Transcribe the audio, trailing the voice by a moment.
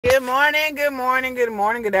Good morning, good morning, good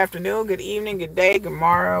morning, good afternoon, good evening, good day, good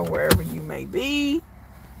morrow, wherever you may be.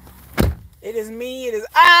 It is me, it is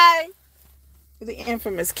I, the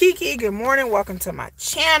infamous Kiki. Good morning, welcome to my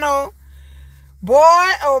channel. Boy,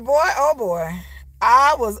 oh boy, oh boy.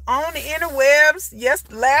 I was on the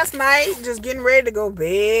interwebs last night, just getting ready to go to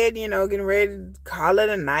bed, getting ready to call it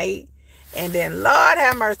a night. And then, Lord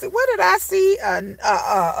have mercy, what did I see? A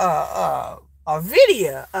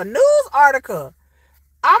video, a news article.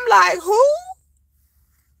 I'm like, who?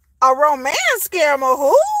 A romance scammer?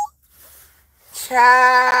 Who?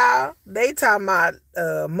 Child. They talking about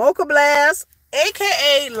Moka Blast,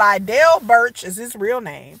 aka Lydell Birch is his real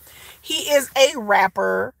name. He is a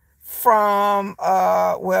rapper from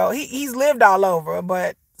he's lived all over,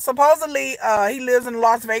 but supposedly he lives in the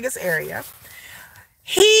Las Vegas area.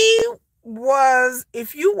 He was,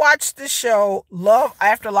 if you watch the show Love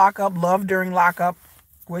After Lockup, Love During Lockup,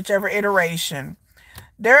 whichever iteration,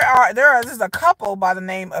 there's a couple by the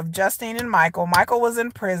name of Justine and Michael. Michael was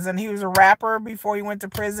in prison. He was a rapper before he went to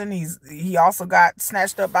prison. He also got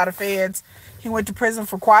snatched up by the feds. He went to prison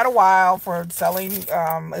for quite a while for selling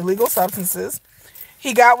illegal substances.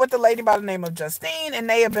 He got with a lady by the name of Justine, and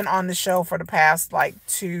they have been on the show for the past like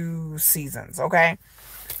 2 seasons. Okay,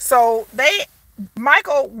 so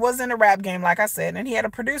Michael was in a rap game, like I said, and he had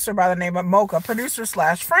a producer by the name of Moka, producer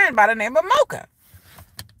slash friend by the name of Moka.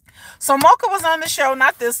 So Moka was on the show,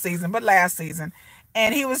 not this season, but last season.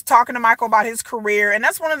 And he was talking to Michael about his career. And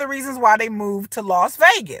that's one of the reasons why they moved to Las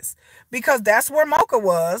Vegas. Because that's where Moka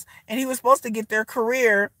was. And he was supposed to get their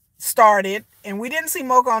career started. And we didn't see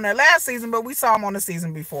Moka on there last season, but we saw him on the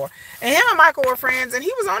season before. And him and Michael were friends. And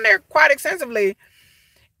he was on there quite extensively.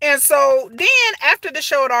 And so then after the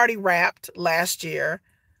show had already wrapped last year,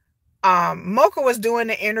 Moka was doing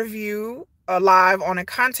the interview live on a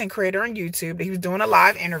content creator on YouTube. He was doing a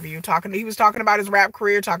live interview he was talking about his rap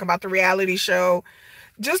career, talking about the reality show,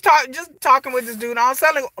 just talking with this dude. All of a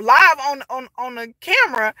sudden, live on the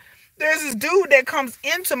camera, there's this dude that comes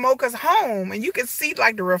into Moka's home, and you can see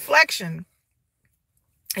like the reflection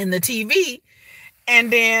in the TV.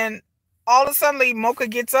 And then all of a sudden, Moka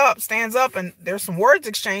gets up, stands up, and there's some words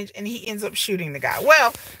exchanged, and he ends up shooting the guy.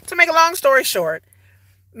 Well, to make a long story short,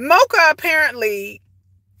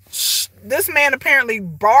 this man apparently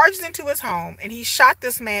barged into his home and he shot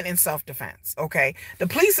this man in self-defense. Okay, the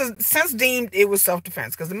police has since deemed it was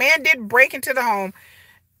self-defense because the man did break into the home.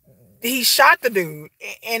 He shot the dude,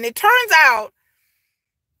 and it turns out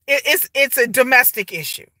it's a domestic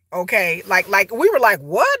issue. Okay, like we were like,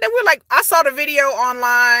 what? And we're like, I saw the video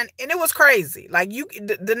online and it was crazy. Like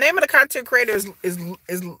the name of the content creator is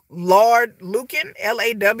Lord Lucan,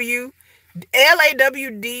 LAWDLUCAN,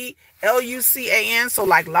 so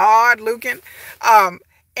like Lord Lucan.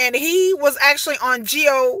 And he was actually on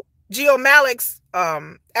Geo Malik's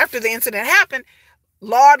after the incident happened.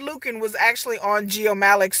 Lord Lucan was actually on Geo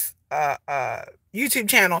Malik's YouTube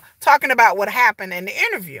channel talking about what happened in the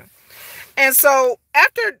interview. And so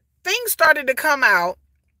after things started to come out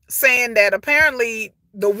saying that apparently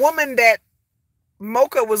the woman that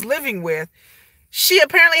Moka was living with, she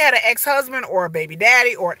apparently had an ex-husband or a baby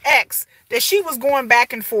daddy or an ex that she was going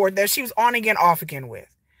back and forth, that she was on again, off again with.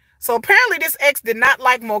 So apparently this ex did not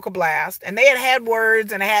like Moka Blast, and they had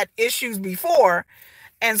words and had issues before.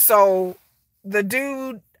 And so the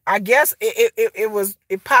dude, I guess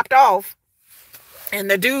it popped off,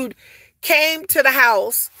 and the dude came to the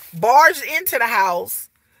house, barged into the house.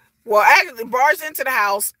 Well, actually barged into the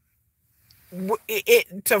house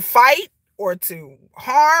to fight or to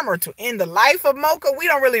harm or to end the life of Moka. We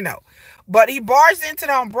don't really know. But he barged into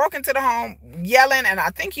the home, broke into the home, yelling, and I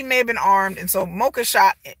think he may have been armed. And so Moka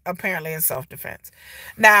shot apparently in self-defense.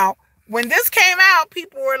 Now, when this came out,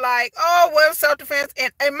 people were like, oh, well, self-defense.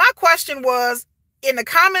 And my question was, in the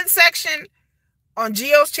comment section on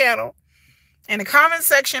Geo's channel, in the comment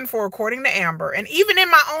section for According to Amber, and even in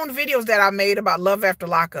my own videos that I made about Love After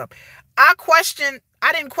Lockup, I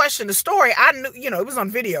didn't question the story. I knew, it was on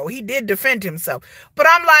video. He did defend himself. But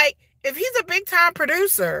I'm like, if he's a big time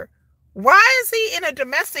producer, why is he in a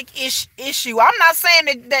domestic issue? I'm not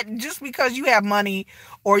saying that just because you have money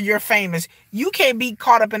or you're famous, you can't be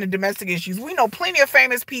caught up in the domestic issues. We know plenty of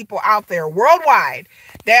famous people out there worldwide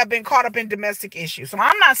that have been caught up in domestic issues. So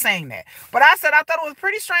I'm not saying that. But I thought it was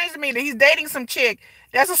pretty strange to me that he's dating some chick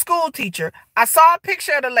that's a school teacher. I saw a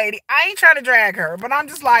picture of the lady. I ain't trying to drag her, but I'm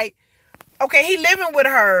just like, okay, he living with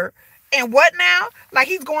her, and what now? Like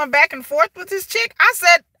he's going back and forth with his chick. I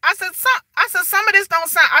said some of this don't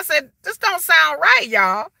sound. I said this don't sound right,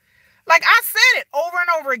 y'all. Like I said it over and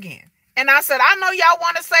over again. And I said, I know y'all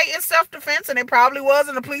want to say it's self-defense, and it probably was,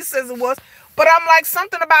 and the police says it was. But I'm like,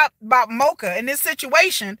 something about Moka in this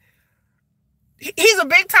situation. He's a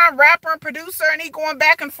big time rapper and producer, and he going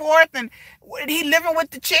back and forth, and he living with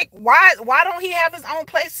the chick. Why don't he have his own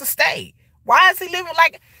place to stay? Why is he living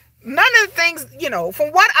like none of the things, from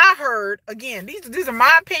what I heard, again, these are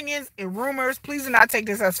my opinions and rumors. Please do not take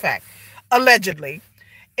this as fact. Allegedly,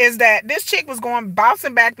 is that this chick was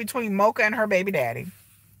bouncing back between Moka and her baby daddy.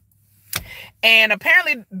 And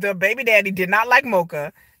apparently the baby daddy did not like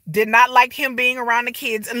Moka, did not like him being around the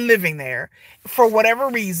kids and living there for whatever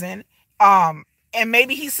reason. And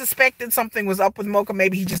maybe he suspected something was up with Moka.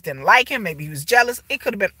 Maybe he just didn't like him. Maybe he was jealous. It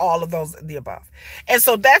could have been all of those, the above. And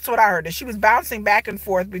so that's what I heard, that she was bouncing back and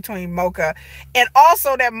forth between Moka, and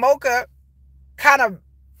also that Moka kind of,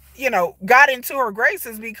 got into her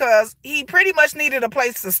graces because he pretty much needed a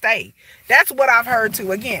place to stay. That's what I've heard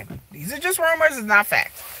too. Again, these are just rumors. It's not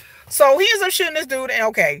facts. So he ends up shooting this dude. And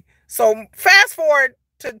okay, so fast forward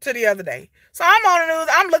to the other day. So I'm on the news.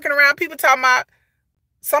 I'm looking around. People talking about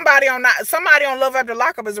somebody on Love After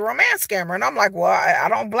Lockup is a romance scammer. And I'm like, well, I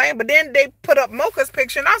don't blame. But then they put up Moka's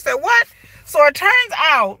picture. And I said, what? So it turns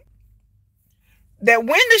out that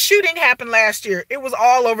when the shooting happened last year, it was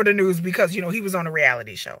all over the news because, he was on a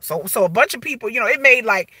reality show. So a bunch of people, it made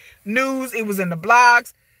like news. It was in the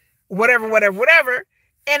blogs, whatever.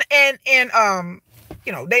 And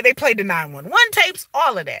they played the 911 tapes,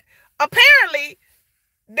 all of that. Apparently,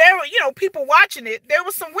 there were, people watching it. There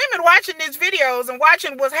was some women watching these videos and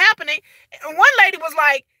watching what's happening. And one lady was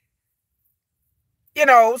like,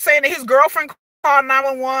 saying that his girlfriend called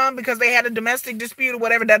 911 because they had a domestic dispute or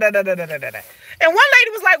whatever. And one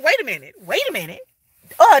lady was like, wait a minute.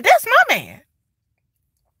 That's my man.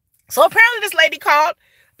 So apparently this lady called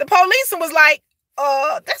the police and was like,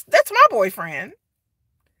 that's my boyfriend.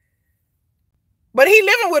 But he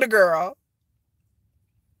living with a girl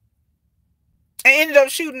and ended up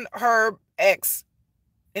shooting her ex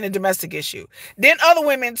in a domestic issue. Then other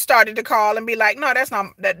women started to call and be like, no, that's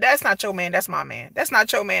not your man, that's my man. That's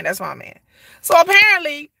not your man, that's my man. So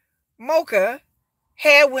apparently Moka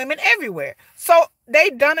had women everywhere. So they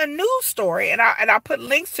done a news story, and I put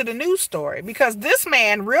links to the news story because this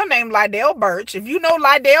man, real name Lydell Birch, if you know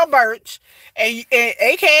Lydell Birch, and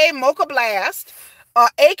aka Moka Blast,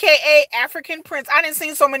 aka African Prince. I didn't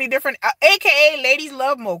see so many different, aka Ladies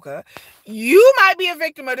Love Moka. You might be a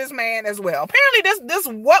victim of this man as well. Apparently, this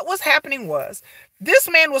what was happening was this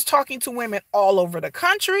man was talking to women all over the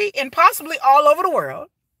country and possibly all over the world.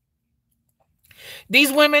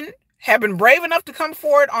 These women have been brave enough to come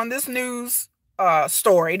forward on this news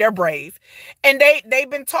story. They're brave, and they've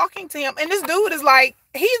been talking to him. And this dude is like,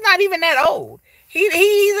 he's not even that old. He's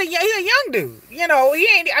a young dude. He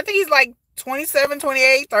ain't. I think he's like 27,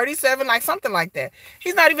 28, 37, like something like that.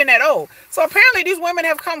 He's not even that old. So apparently these women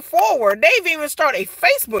have come forward. They've even started a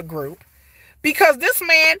Facebook group because this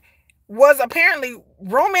man was apparently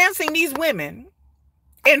romancing these women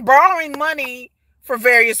and borrowing money for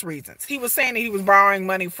various reasons. He was saying that he was borrowing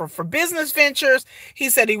money for business ventures. He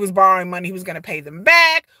said he was borrowing money. He was going to pay them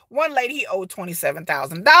back. One lady he owed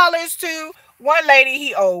 $27,000 to. One lady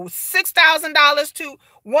he owed $6,000 to.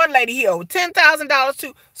 One lady he owed $10,000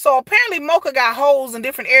 to. So apparently Moka got holes in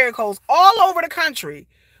different area codes all over the country.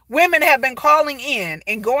 Women have been calling in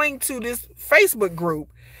and going to this Facebook group.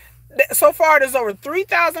 So far, there's over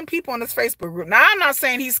 3,000 people in this Facebook group. Now, I'm not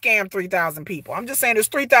saying he scammed 3,000 people. I'm just saying there's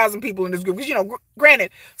 3,000 people in this group. Because, granted,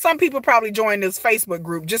 some people probably joined this Facebook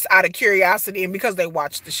group just out of curiosity and because they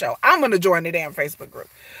watched the show. I'm going to join the damn Facebook group.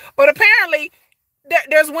 But apparently,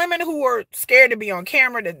 there's women who are scared to be on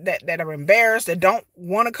camera, that are embarrassed, that don't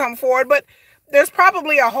want to come forward. But there's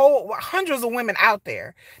probably hundreds of women out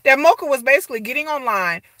there that Moka was basically getting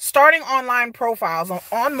online, starting online profiles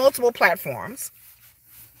on multiple platforms,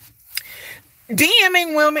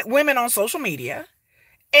 DMing women on social media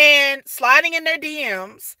and sliding in their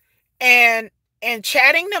DMs and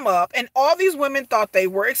chatting them up. And all these women thought they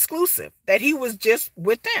were exclusive, that he was just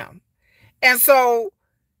with them. And so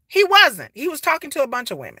he wasn't. He was talking to a bunch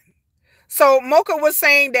of women. So Moka was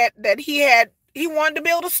saying that he wanted to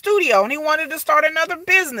build a studio and he wanted to start another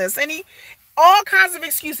business, and all kinds of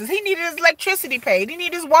excuses. He needed his electricity paid. He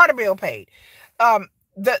needed his water bill paid.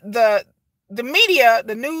 The media,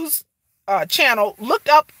 the news channel looked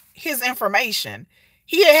up his information.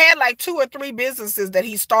 He had like 2 or 3 businesses that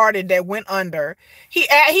he started that went under. He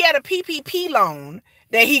had a PPP loan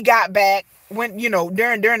that he got back when,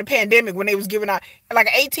 during the pandemic, when they was giving out like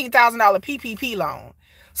an $18,000 PPP loan.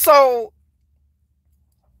 So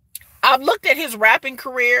I've looked at his rapping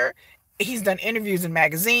career. he's done interviews in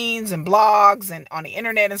magazines and blogs and on the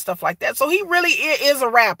internet and stuff like that. So he really is a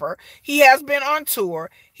rapper. He has been on tour.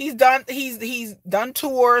 He's done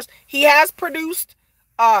tours. He has produced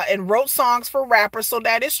and wrote songs for rappers, so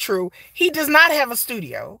that is true. He does not have a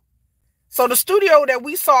studio. So the studio that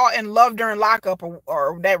we saw in Love During Lockup,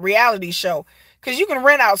 or that reality show, because you can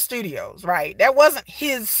rent out studios, right? That wasn't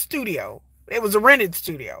his studio. It was a rented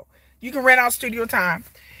studio. You can rent out studio time.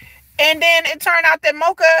 And then it turned out that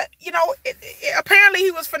Moka, apparently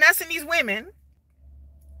he was finessing these women.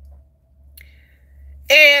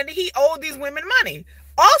 And he owed these women money.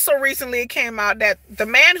 Also, recently it came out that the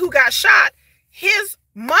man who got shot, his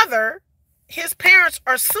mother, his parents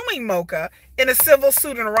are suing Moka in a civil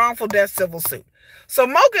suit, in a wrongful death civil suit. So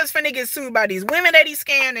Moka is finna get sued by these women that he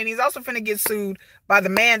scammed, and he's also finna get sued by the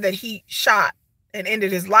man that he shot and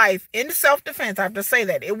ended his life in self-defense. I have to say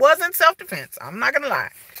that. It wasn't self-defense. I'm not going to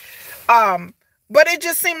lie. But it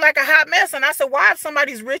just seemed like a hot mess. And I said, why, if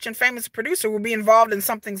somebody's rich and famous producer, would be involved in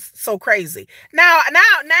something so crazy? Now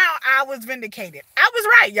I was vindicated. I was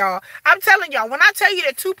right, y'all. I'm telling y'all, when I tell you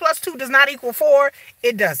that 2 + 2 does not equal 4,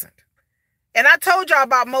 it doesn't. And I told y'all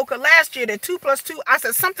about Moka last year, that 2 + 2, I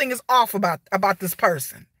said something is off about this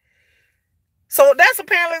person. So that's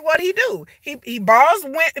apparently what he do. He borrows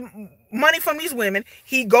money from these women.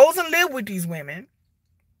 He goes and live with these women.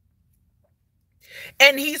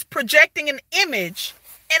 And he's projecting an image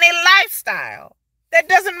and a lifestyle that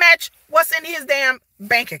doesn't match what's in his damn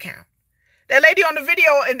bank account. That lady on the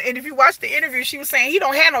video, and if you watch the interview, she was saying he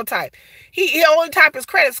don't have no type. He only type his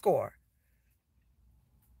credit score.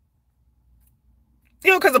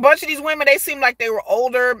 Because a bunch of these women, they seem like they were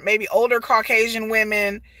older, maybe older Caucasian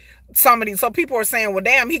women. Some of these, so people are saying, well,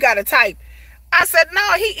 damn, he got a type. I said,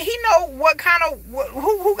 no, he know what kind of,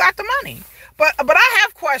 who got the money. But I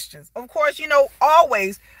have questions. Of course,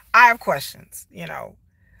 always I have questions,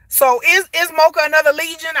 So is Moka another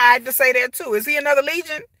Legion? I had to say that too. Is he another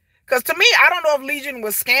Legion? Because to me, I don't know if Legion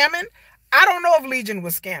was scamming. I don't know if Legion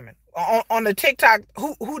was scamming. On the TikTok,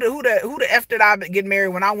 who the F did I get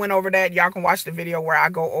married? When I went over that, y'all can watch the video where I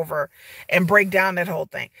go over and break down that whole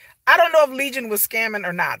thing. I don't know if Legion was scamming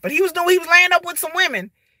or not, but he was laying up with some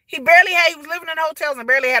women. He was living in hotels and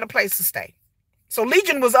barely had a place to stay. So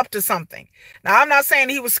Legion was up to something. Now, I'm not saying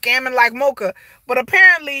he was scamming like Moka, but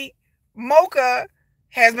apparently Moka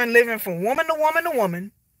has been living from woman to woman to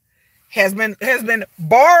woman, has been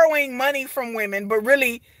borrowing money from women, but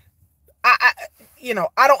really, I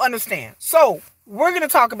don't understand. So we're going to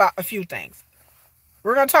talk about a few things.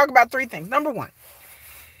 We're going to talk about 3 things. Number 1,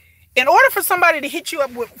 in order for somebody to hit you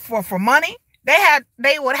up for money,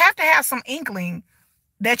 they would have to have some inkling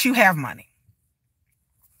that you have money.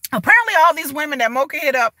 Apparently, all these women that Moka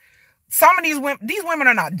hit up, some of these women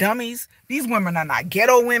are not dummies. These women are not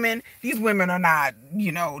ghetto women. These women are not,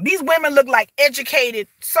 these women look like educated.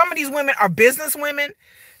 Some of these women are business women.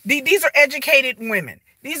 These are educated women.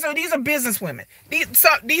 These are business women.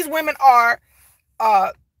 These women are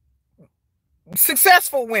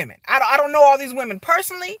successful women. I don't know all these women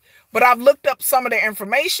personally, but I've looked up some of their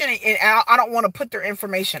information, and I don't want to put their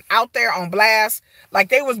information out there on blast. Like,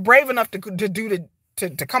 they was brave enough to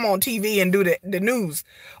come on TV and do the news.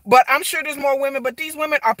 But I'm sure there's more women, but these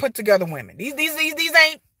women are put together women. These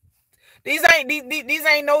ain't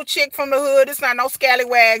no chick from the hood. It's not no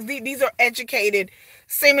scallywags. These are educated,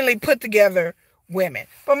 seemingly put together women.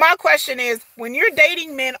 But my question is, when you're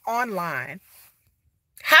dating men online,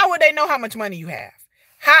 how would they know how much money you have?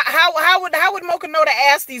 How would Moka know to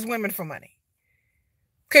ask these women for money?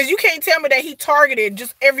 Because you can't tell me that he targeted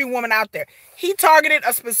just every woman out there. He targeted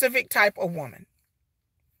a specific type of woman.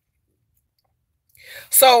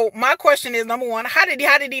 So my question is, number 1, how did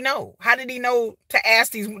he know? How did he know to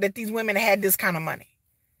ask that these women had this kind of money?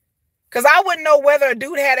 Because I wouldn't know whether a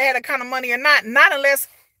dude had a kind of money or not unless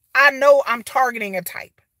I know I'm targeting a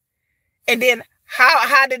type. And then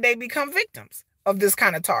how did they become victims of this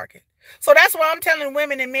kind of target? So that's why I'm telling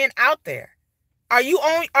women and men out there, are you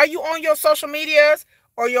on your social medias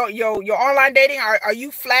or your online dating? Are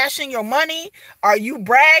you flashing your money? Are you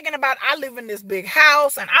bragging about, I live in this big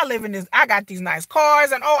house and I got these nice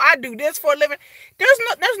cars and I do this for a living?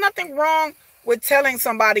 There's nothing wrong with telling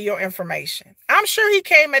somebody your information. I'm sure he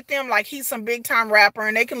came at them like he's some big time rapper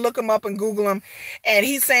and they can look him up and Google him, and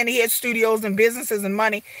he's saying he had studios and businesses and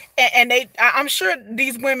money, and I'm sure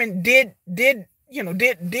these women did,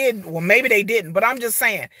 well, maybe they didn't, but I'm just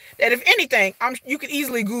saying that if anything, you could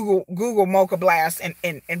easily Google Moka Blast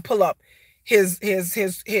and pull up his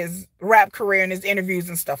rap career and his interviews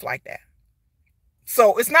and stuff like that.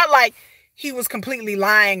 So it's not like he was completely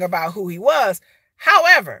lying about who he was.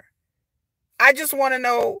 However, I just want to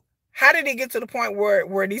know, How did it get to the point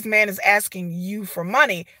where these men is asking you for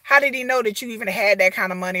money? How did he know that you even had that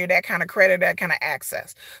kind of money or that kind of credit, that kind of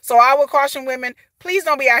access? So I would caution women, please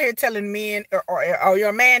don't be out here telling men or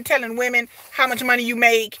your man telling women how much money you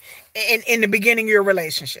make in the beginning of your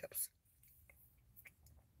relationships.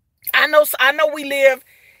 I know we live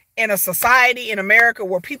in a society in America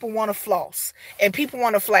where people want to floss and people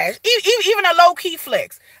want to flash, even a low-key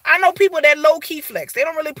flex. I know people that low-key flex. They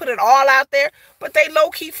don't really put it all out there, but they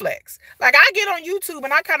low-key flex. Like I get on YouTube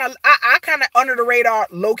and I kind of under the radar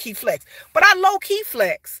low-key flex, but I low-key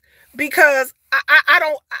flex because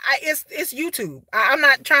it's YouTube. I'm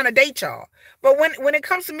not trying to date y'all. But when it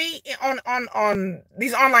comes to me on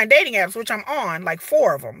these online dating apps, which I'm on, like 3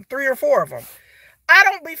 or 4 of them, I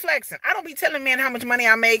don't be flexing. I don't be telling men how much money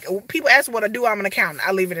I make. People ask what I do. I'm an accountant.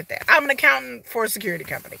 I leave it at that. I'm an accountant for a security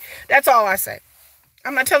company. That's all I say.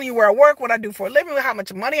 I'm not telling you where I work, what I do for a living, how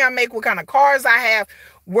much money I make, what kind of cars I have,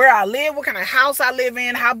 where I live, what kind of house I live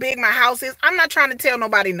in, how big my house is. I'm not trying to tell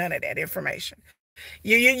nobody none of that information.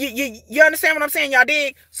 You understand what I'm saying? Y'all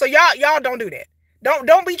dig? So y'all don't do that.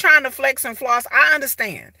 Don't be trying to flex and floss. I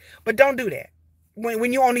understand, but don't do that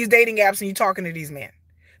when you're on these dating apps and you're talking to these men.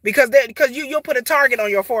 Because you'll put a target on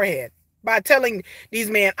your forehead by telling these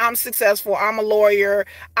men, I'm successful, I'm a lawyer,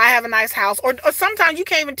 I have a nice house. Or sometimes you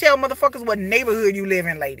can't even tell motherfuckers what neighborhood you live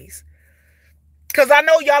in, ladies. Because I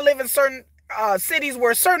know y'all live in certain cities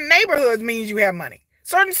where certain neighborhoods means you have money.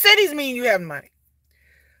 Certain cities mean you have money.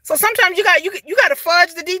 So sometimes you got to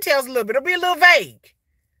fudge the details a little bit. It'll be a little vague.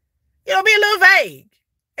 It'll be a little vague.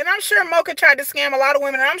 And I'm sure Moka tried to scam a lot of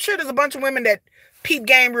women. And I'm sure there's a bunch of women that peep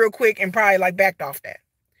game real quick and probably like backed off that.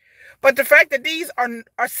 But the fact that these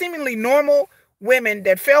are seemingly normal women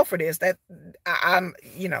that fell for this, that the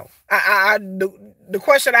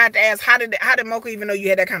question I have to ask, how did Moka even know you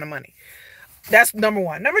had that kind of money? That's number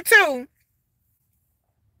one. Number two,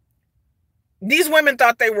 these women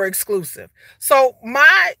thought they were exclusive. So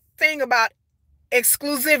my thing about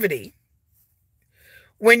exclusivity,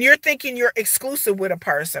 when you're thinking you're exclusive with a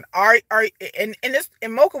person, and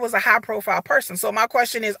Moka was a high profile person. So my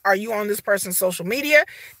question is, are you on this person's social media?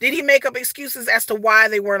 Did he make up excuses as to why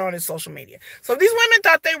they weren't on his social media? So these women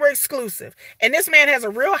thought they were exclusive, and this man has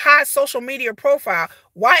a real high social media profile.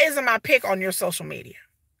 Why isn't my pic on your social media?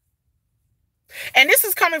 And this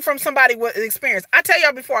is coming from somebody with experience. I tell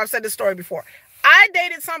y'all before, I've said this story before. I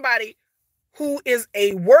dated somebody who is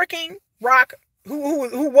a working rock,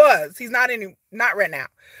 who was, he's not right now,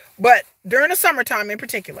 but during the summertime in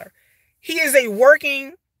particular, he is a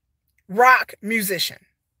working rock musician.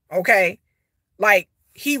 Okay. Like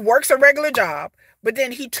he works a regular job, but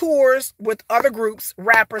then he tours with other groups,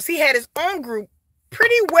 rappers. He had his own group,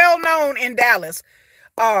 pretty well known in Dallas,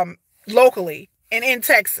 locally and in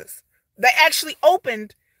Texas. They actually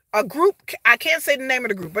opened a group. I can't say the name of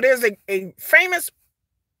the group, but there's a famous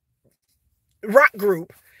rock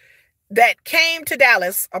group that came to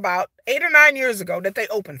Dallas about 8 or 9 years ago that they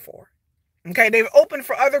opened for. Okay, they've opened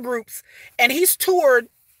for other groups, and he's toured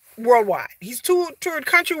worldwide. He's toured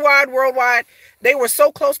countrywide, worldwide. They were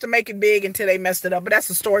so close to making big until they messed it up, but that's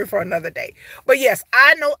a story for another day. But yes,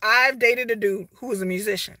 I know I've dated a dude who was a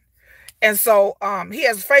musician. And so he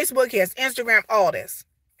has Facebook, he has Instagram, all this.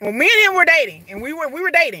 When me and him were dating, and we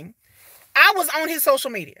were dating, I was on his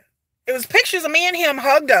social media. It was pictures of me and him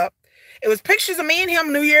hugged up. It was pictures of me and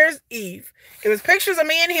him New Year's Eve. It was pictures of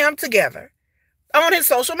me and him together on his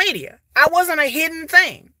social media. I wasn't a hidden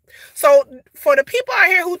thing. So for the people out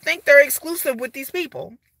here who think they're exclusive with these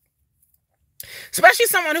people, especially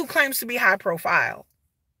someone who claims to be high profile,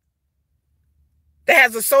 that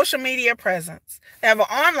has a social media presence, they have an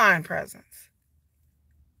online presence.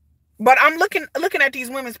 But I'm looking at these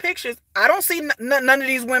women's pictures. I don't see none of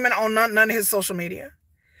these women on none of his social media.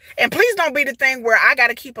 And please don't be the thing where I got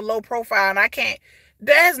to keep a low profile and I can't.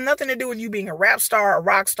 That has nothing to do with you being a rap star, a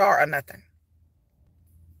rock star, or nothing.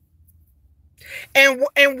 And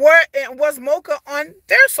was Moka on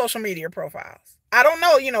their social media profiles? I don't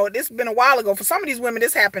know. You know, this has been a while ago. For some of these women,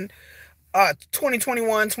 this happened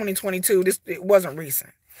 2021, 2022. It wasn't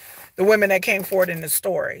recent. The women that came forward in the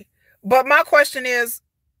story. But my question is,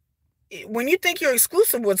 when you think you're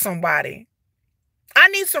exclusive with somebody, I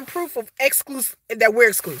need some proof of that we're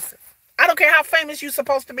exclusive. I don't care how famous you're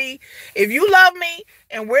supposed to be. If you love me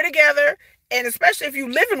and we're together, and especially if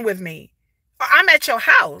you're living with me, or I'm at your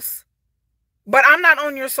house, but I'm not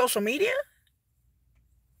on your social media.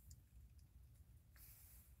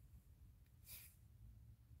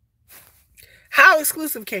 How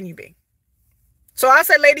exclusive can you be? So I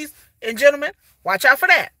say, ladies and gentlemen, watch out for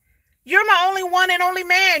that. You're my only one and only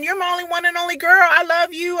man. You're my only one and only girl. I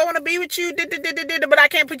love you. I want to be with you. But I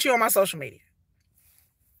can't put you on my social media.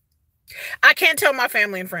 I can't tell my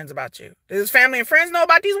family and friends about you. Does family and friends know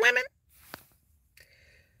about these women?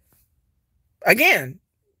 Again,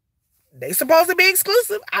 they supposed to be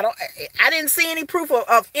exclusive. I didn't see any proof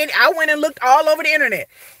of any. I went and looked all over the internet.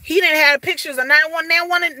 He didn't have pictures of not one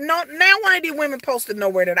of these women posted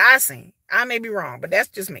nowhere that I seen. I may be wrong, but that's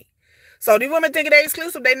just me. So these women think they're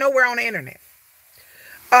exclusive, they know we're on the internet.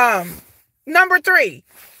 Number 3.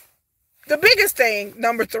 The biggest thing,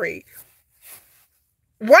 number 3.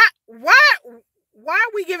 Why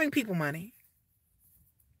are we giving people money?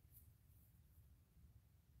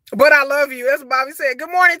 But I love you. As Bobby said.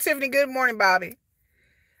 Good morning, Tiffany. Good morning, Bobby.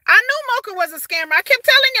 I knew Moka was a scammer. I kept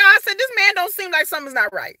telling y'all, I said, this man don't seem like something's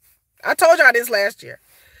not right. I told y'all this last year.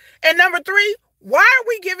 And number 3, why are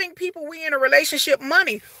we giving people we in a relationship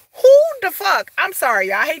money? Who the fuck, I'm sorry,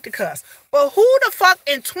 y'all, I hate to cuss, but who the fuck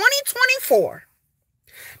in 2024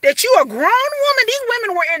 that you a grown woman, these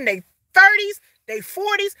women were in their 30s, their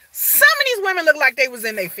 40s, some of these women look like they was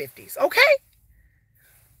in their 50s, okay?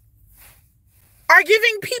 Are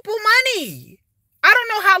giving people money. I don't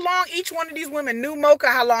know how long each one of these women knew Moka,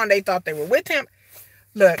 how long they thought they were with him.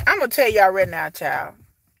 Look, I'm going to tell y'all right now, child.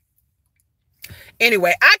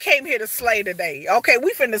 Anyway, I came here to slay today. Okay,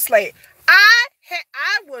 we finna slay.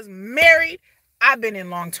 I was married. I've been in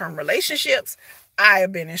long-term relationships. I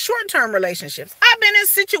have been in short-term relationships. I've been in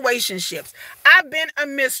situationships. I've been a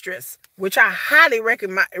mistress, which I highly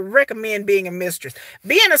recommend being a mistress.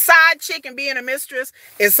 Being a side chick and being a mistress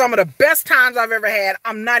is some of the best times I've ever had.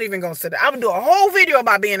 I'm not even going to sit there. I'm going to do a whole video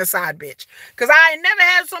about being a side bitch because I ain't never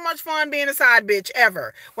had so much fun being a side bitch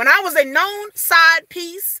ever. When I was a known side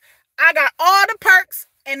piece, I got all the perks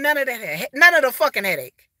and none of the fucking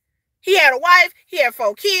headache. He had a wife. He had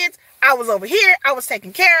 4 kids. I was over here. I was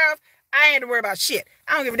taken care of. I ain't had to worry about shit.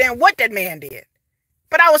 I don't give a damn what that man did.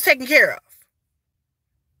 But I was taken care of.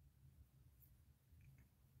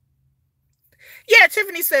 Yeah,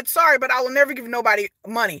 Tiffany said, sorry, but I will never give nobody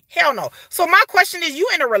money. Hell no. So my question is, you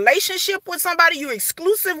in a relationship with somebody? You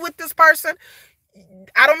exclusive with this person?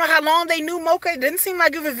 I don't know how long they knew Moka. It didn't seem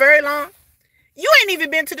like it was very long. You ain't even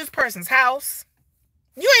been to this person's house.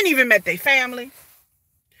 You ain't even met their family.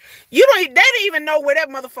 They didn't even know where that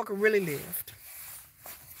motherfucker really lived.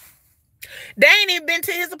 They ain't even been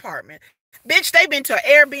to his apartment. Bitch, they been to an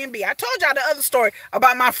Airbnb. I told y'all the other story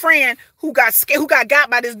about my friend who got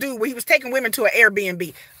by this dude where he was taking women to an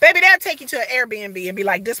Airbnb. Baby, they'll take you to an Airbnb and be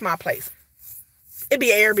like, this my place. It'd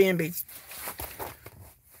be an Airbnb.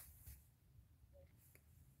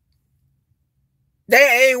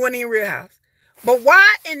 They ain't one in real house. But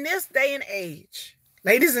why in this day and age,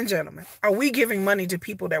 ladies and gentlemen, are we giving money to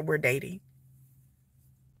people that we're dating?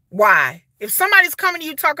 Why? If somebody's coming to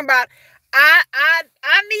you talking about, I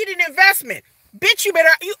need an investment, bitch, you better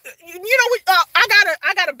you know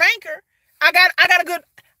I got a banker.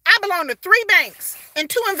 I belong to 3 banks and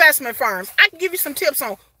 2 investment firms. I can give you some tips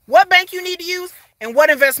on what bank you need to use and what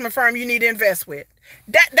investment firm you need to invest with.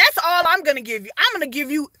 That's all I'm gonna give you. I'm gonna give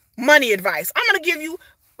you money advice. I'm gonna give you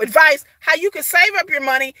advice how you can save up your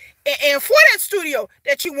money and for that studio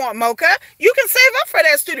that you want, Moka, you can save up for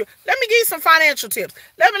that studio. Let me give you some financial tips.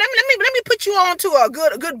 Let me put you on to a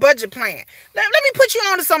good budget plan. Let me put you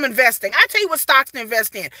on to some investing. I tell you what stocks to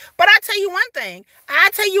invest in. But I tell you one thing.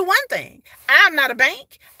 I'm not a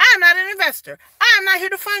bank. I'm not an investor. I'm not here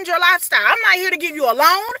to fund your lifestyle. I'm not here to give you a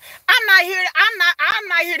loan. I'm not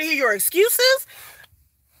here to hear your excuses.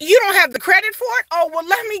 You don't have the credit for it? Oh, well,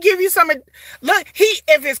 let me give you some. Look,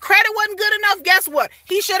 if his credit wasn't good enough, guess what?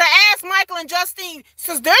 He should have asked Michael and Justine,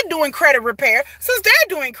 since they're doing credit repair,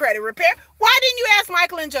 why didn't you ask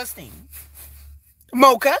Michael and Justine?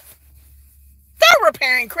 Moka, they're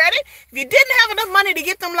repairing credit. If you didn't have enough money to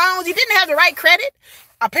get them loans, you didn't have the right credit.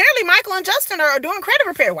 Apparently, Michael and Justin are doing credit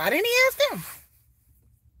repair. Why didn't he ask them?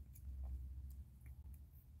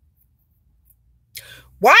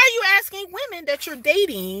 Why are you asking women that you're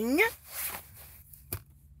dating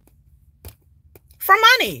for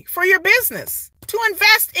money, for your business, to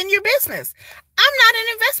invest in your business? I'm not an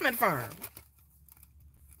investment firm.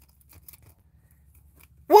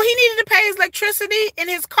 Well, he needed to pay his electricity in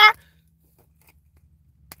his car.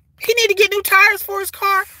 He needed to get new tires for his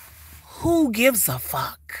car. Who gives a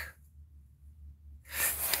fuck?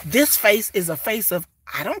 This face is a face of,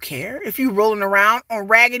 I don't care if you rolling around on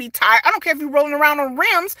raggedy tire. I don't care if you rolling around on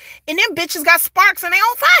rims and them bitches got sparks and they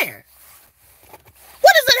on fire.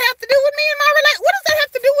 What does that have to do with me and my relationship? What does that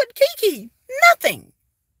have to do with Kiki? Nothing.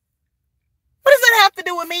 What does that have to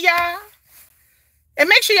do with me, y'all? And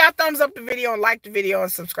make sure y'all thumbs up the video and like the video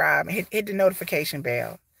and subscribe and hit the notification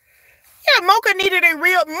bell. Yeah, Moka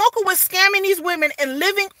was scamming these women and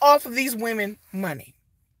living off of these women money.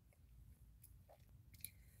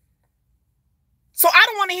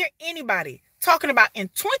 want to hear anybody talking about in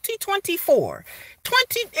 2024,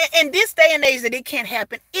 in this day and age that it can't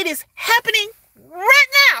happen. It is happening right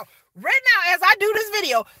now. Right now, as I do this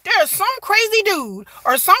video, there is some crazy dude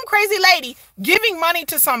or some crazy lady giving money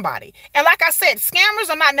to somebody. And like I said, scammers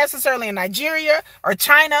are not necessarily in Nigeria or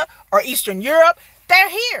China or Eastern Europe. They're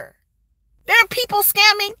here. There are people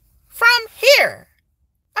scamming from here.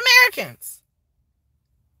 Americans.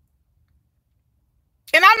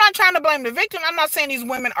 And I'm not trying to blame the victim. I'm not saying these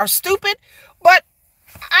women are stupid, but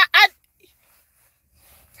I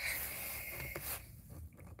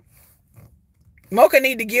Moka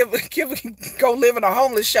need to go live in a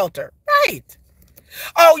homeless shelter. Right.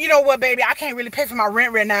 Oh, you know what, baby? I can't really pay for my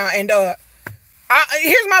rent right now. And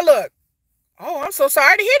here's my look. Oh, I'm so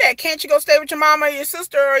sorry to hear that. Can't you go stay with your mom or your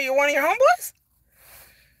sister or one of your homeboys?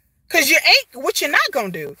 Because you ain't, what you're not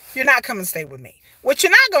going to do, you're not coming to stay with me. What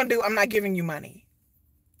you're not going to do, I'm not giving you money.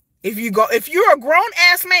 If you're a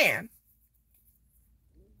grown-ass man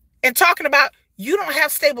and talking about you don't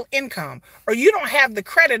have stable income, or you don't have the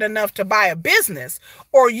credit enough to buy a business,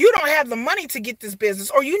 or you don't have the money to get this business,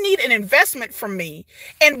 or you need an investment from me,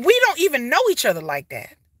 and we don't even know each other like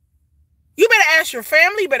that. You better ask your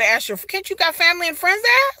family, can't you got family and friends to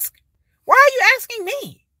ask? Why are you asking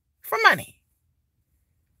me for money?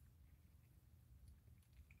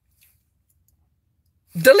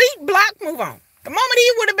 Delete, block, move on. The moment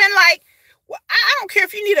he would have been like, well, I don't care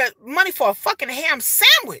if you need money for a fucking ham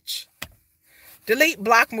sandwich. Delete,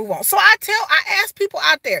 block, move on. So I ask people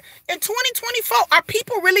out there, in 2024, are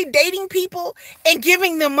people really dating people and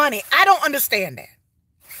giving them money? I don't understand that.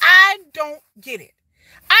 I don't get it.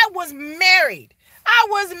 I was married.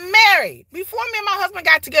 Before me and my husband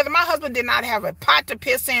got together, my husband did not have a pot to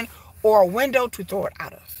piss in or a window to throw it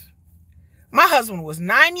out of. My husband was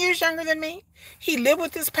 9 years younger than me. He lived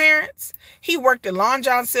with his parents. He worked at Long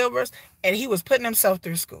John Silver's, and he was putting himself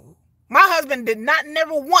through school. My husband did not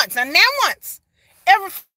never once, ever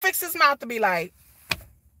fix his mouth to be like,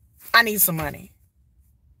 I need some money.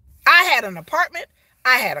 I had an apartment.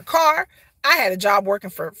 I had a car. I had a job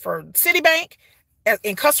working for Citibank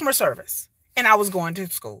in customer service, and I was going to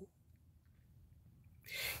school.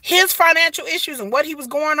 His financial issues and what he was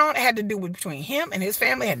going on had to do with between him and his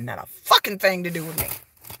family, had not a fucking thing to do with me.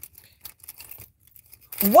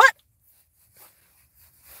 What?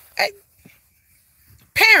 Hey,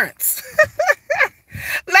 parents,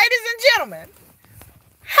 ladies and gentlemen,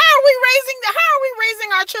 how are we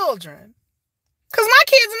raising our children? Because my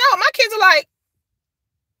kids know. My kids are like,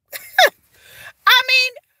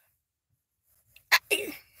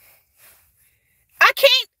 I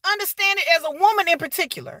can't understand it as a woman in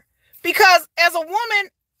particular, because as a woman,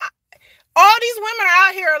 all these women are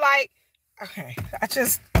out here like, okay,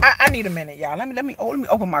 I need a minute, y'all. Let me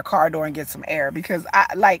open my car door and get some air, because all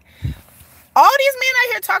these men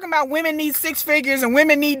out here talking about women need 6 figures and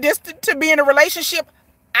women need this to be in a relationship.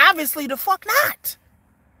 Obviously the fuck not.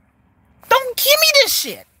 Don't give me this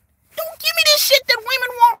shit. Don't give me this shit that women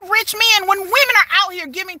want rich men when women are out here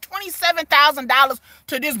giving $27,000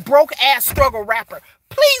 to this broke ass struggle rapper.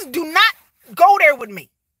 Please do not go there with me.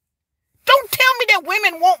 Don't tell me that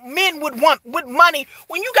men would want money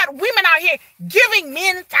when you got women out here giving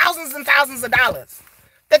men thousands and thousands of dollars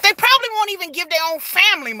that they probably won't even give their own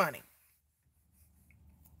family money.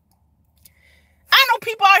 I know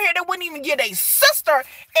people out here that wouldn't even give their sister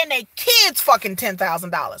and their kids fucking $10,000.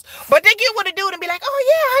 But they get with a dude and be like, oh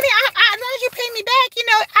yeah, honey, as long as you pay me back,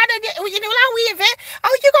 we invest.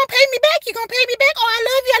 Oh, you're going to pay me back. You're going to pay me back. Oh, I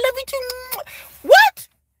love you too. What?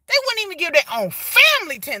 They wouldn't even give their own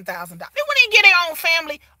family $10,000. They wouldn't even give their own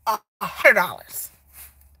family $100.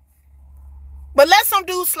 But let some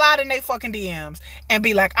dude slide in their fucking DMs and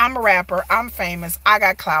be like, I'm a rapper. I'm famous. I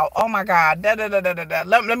got clout. Oh my God. Let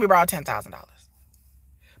me borrow $10,000.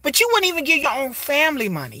 But you wouldn't even give your own family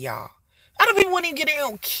money, y'all. Other people wouldn't even give their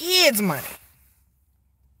own kids money.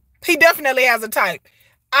 He definitely has a type.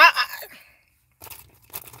 I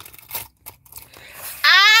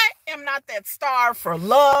am not that star for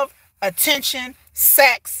love, attention,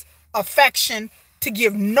 sex, affection to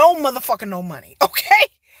give no motherfucker no money, okay?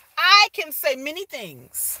 I can say many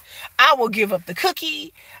things. I will give up the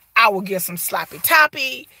cookie. I will give some sloppy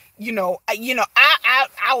toppy. I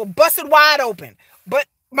will bust it wide open. But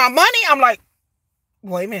my money, I'm like,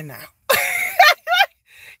 wait a minute now.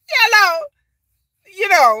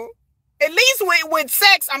 At least with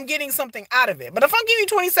sex, I'm getting something out of it. But if I'm giving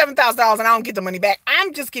you $27,000 and I don't get the money back,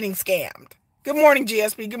 I'm just getting scammed. Good morning,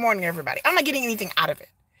 GSP. Good morning, everybody. I'm not getting anything out of it.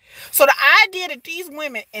 So the idea that these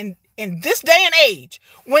women in this day and age,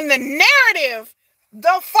 when the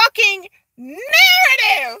fucking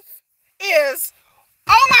narrative is,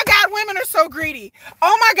 Oh my God, women are so greedy.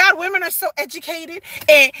 Oh my God, women are so educated,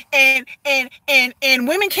 and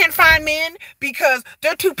women can't find men because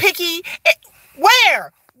they're too picky.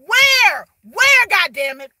 Where? God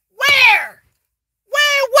damn it? Where?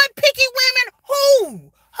 What picky women? Who?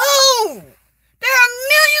 There are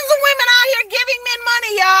millions of women out here giving men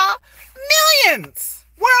money, y'all. Millions.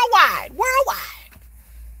 Worldwide.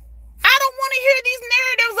 I don't want to hear these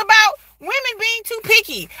narratives about women being too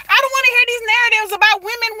picky. I don't want to hear these narratives about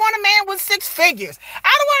women want a man with 6 figures.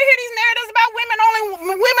 I don't want to hear these narratives about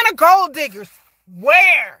women are gold diggers.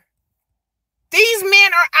 Where? These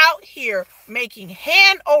men are out here making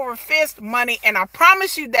hand over fist money, and I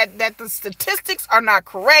promise you that the statistics are not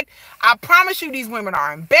correct. I promise you these women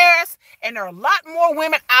are embarrassed, and there are a lot more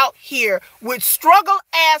women out here with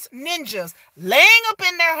struggle-ass ninjas laying up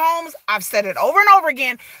in their homes. I've said it over and over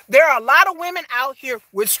again. There are a lot of women out here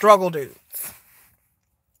with struggle dudes.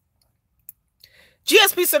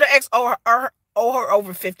 GSP said her ex owe her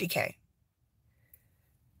over $50K.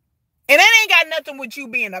 And it ain't got nothing with you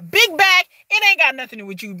being a big back. It ain't got nothing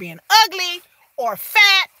with you being ugly or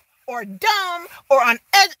fat or dumb or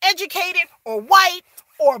uneducated or white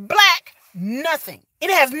or black. Nothing. It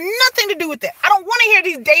has nothing to do with that. I don't want to hear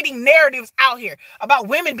these dating narratives out here about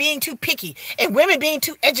women being too picky and women being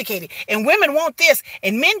too educated and women want this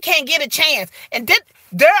and men can't get a chance. And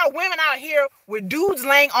there are women out here with dudes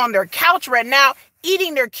laying on their couch right now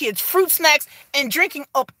eating their kids' fruit snacks and drinking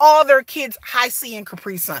up all their kids' High C and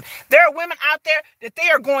Capri Sun. There are women out there that they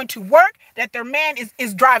are going to work, that their man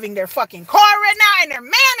is driving their fucking car right now, and their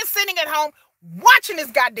man is sitting at home watching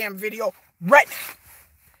this goddamn video right now.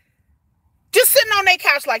 Just sitting on their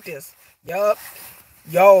couch like this. Yup.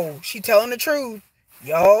 Yo, she telling the truth.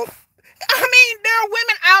 Yo. I mean, there are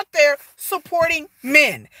women out there supporting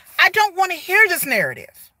men. I don't want to hear this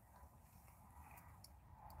narrative.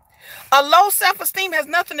 A low self-esteem has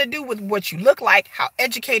nothing to do with what you look like, how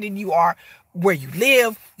educated you are, where you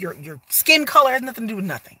live, your skin color has nothing to do with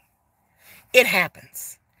nothing. It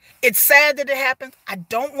happens. It's sad that it happens. I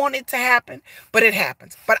don't want it to happen, but it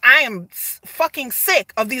happens. But I am fucking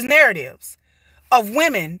sick of these narratives of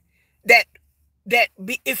women that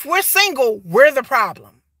if we're single, we're the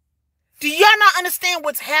problem. Do y'all not understand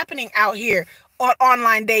what's happening out here on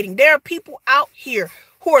online dating? There are people out here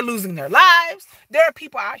who are losing their lives. There are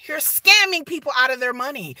people out here scamming people out of their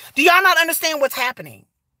money. Do y'all not understand what's happening?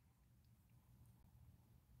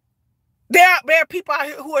 There are people out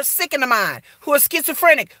here who are sick in the mind, who are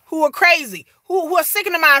schizophrenic, who are crazy, who are sick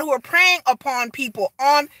in the mind, who are preying upon people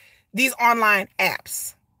on these online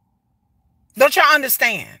apps. Don't y'all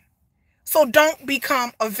understand? So don't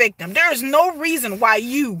become a victim. There is no reason why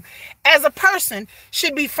you, as a person,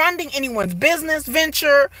 should be funding anyone's business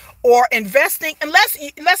venture or investing, unless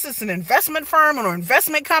it's an investment firm or an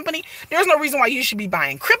investment company. There's no reason why you should be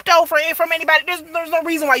buying crypto from anybody. There's no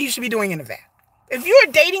reason why you should be doing any of that. If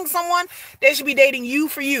you're dating someone, they should be dating you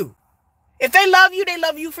for you. If they love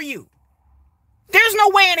you for you. There's no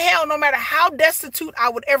way in hell, no matter how destitute I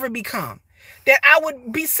would ever become, that I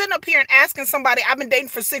would be sitting up here and asking somebody, I've been dating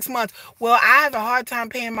for 6 months. Well, I have a hard time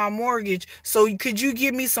paying my mortgage, so could you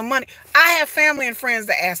give me some money? I have family and friends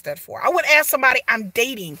to ask that for. I would ask somebody I'm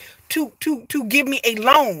dating to give me a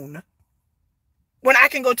loan when I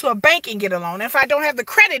can go to a bank and get a loan. If I don't have the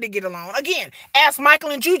credit to get a loan, again, ask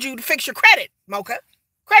Michael and Juju to fix your credit, Moka.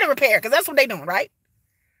 Credit repair, because that's what they're doing, right?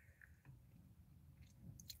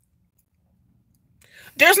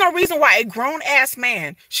 There's no reason why a grown-ass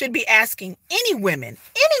man should be asking any women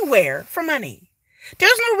anywhere for money.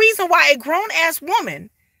 There's no reason why a grown-ass woman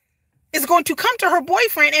is going to come to her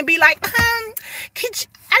boyfriend and be like, I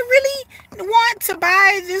really want to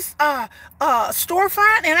buy this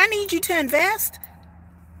storefront and I need you to invest.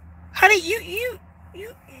 Honey, you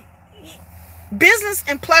business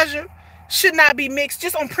and pleasure should not be mixed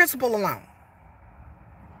just on principle alone.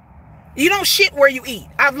 You don't shit where you eat.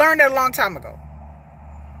 I've learned that a long time ago.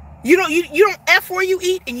 You don't F where you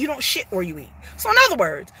eat and you don't shit where you eat. So in other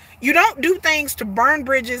words, you don't do things to burn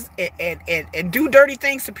bridges and do dirty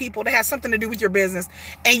things to people that have something to do with your business,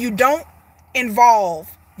 and you don't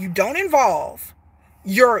involve your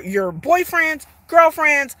boyfriends,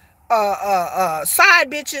 girlfriends,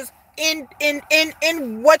 side bitches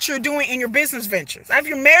in what you're doing in your business ventures. Now, if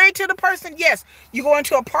you're married to the person, yes, you go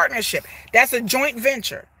into a partnership. That's a joint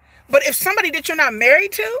venture. But if somebody that you're not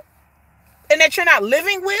married to and that you're not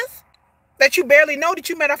living with, that you barely know, that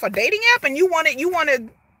you met off a dating app, and you want to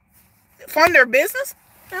fund their business?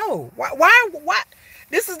 No. Why?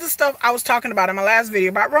 This is the stuff I was talking about in my last video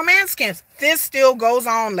about romance scams. This still goes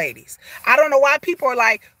on, ladies. I don't know why people are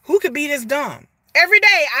like, who could be this dumb? Every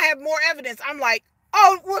day I have more evidence. I'm like,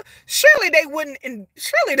 Oh, well, surely they wouldn't, and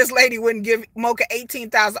surely this lady wouldn't give Moka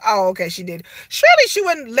 18,000. Oh, okay, she did. Surely she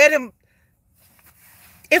wouldn't let him.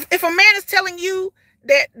 If a man is telling you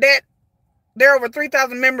that there are over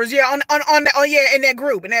 3,000 members, yeah, yeah, in that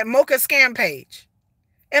group, in that Moka scam page,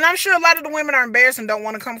 and I'm sure a lot of the women are embarrassed and don't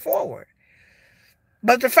want to come forward.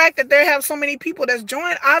 But the fact that they have so many people that's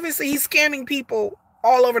joined, obviously he's scamming people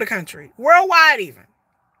all over the country, worldwide even.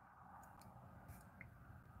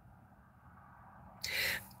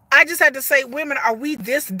 I just had to say, women, are we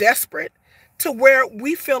this desperate to where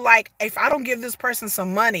we feel like if I don't give this person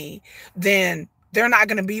some money, then they're not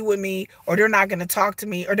going to be with me, or they're not going to talk to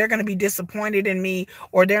me, or they're going to be disappointed in me,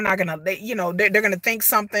 or they're not going to, they're going to think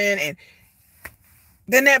something, and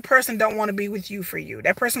then that person don't want to be with you for you.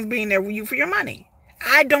 That person's being there with you for your money.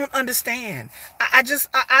 I don't understand.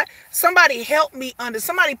 Somebody help me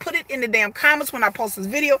somebody put it in the damn comments when I post this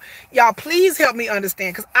video. Y'all, please help me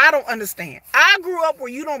understand, because I don't understand. I grew up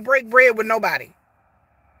where you don't break bread with nobody.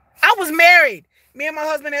 I was married. Me and my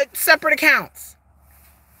husband had separate accounts.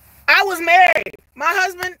 I was married. My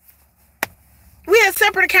husband, we had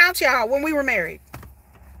separate accounts, y'all, when we were married.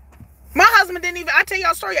 My husband didn't even, I tell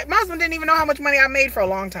y'all a story, my husband didn't even know how much money I made for a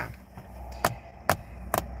long time.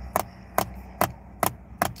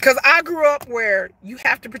 Because I grew up where you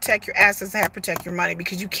have to protect your assets and have to protect your money,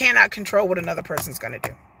 because you cannot control what another person's going to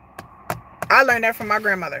do. I learned that from my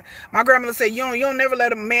grandmother. My grandmother said, you don't never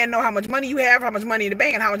let a man know how much money you have, how much money in the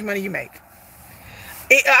bank, and how much money you make.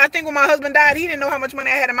 I think when my husband died, he didn't know how much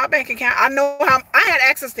money I had in my bank account. I know how I had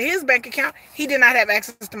access to his bank account. He did not have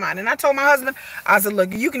access to mine. And I told my husband, I said,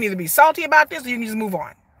 look, you can either be salty about this or you can just move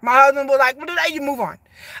on. My husband was like, well, today you move on.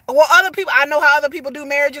 Well, other people, I know how other people do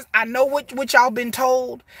marriages. I know what y'all been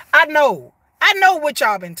told. I know what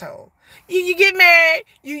y'all been told. You get married,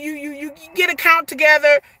 you get an account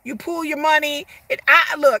together, you pool your money.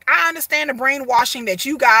 I understand the brainwashing that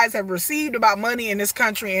you guys have received about money in this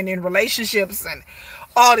country and in relationships and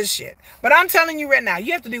all this shit. But I'm telling you right now,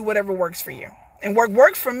 you have to do whatever works for you. And what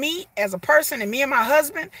worked for me as a person and me and my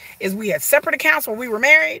husband is we had separate accounts when we were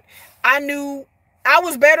married. I knew I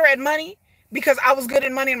was better at money because I was good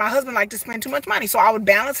at money, and my husband liked to spend too much money. So I would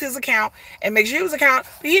balance his account and make sure his account,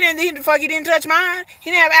 but he didn't touch mine.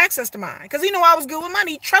 He didn't have access to mine because he knew I was good with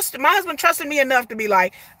money. My husband trusted me enough to be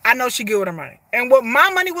like, I know she good with her money. And what my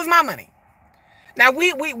money was my money. Now we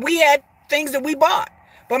had things that we bought,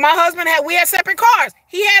 but my husband we had separate cars.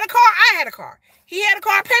 He had a car, I had a car. He had a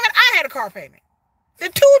car payment, I had a car payment. The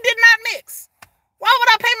two did not mix. Why would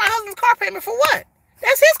I pay my husband's car payment for what?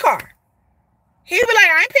 That's his car. He'd be like,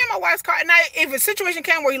 I ain't paying my wife's car. Now, if a situation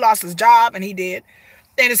came where he lost his job, and he did,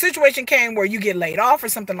 and a situation came where you get laid off or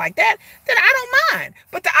something like that, then I don't mind.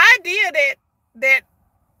 But the idea that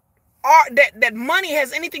money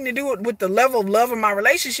has anything to do with the level of love of my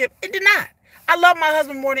relationship, it did not. I love my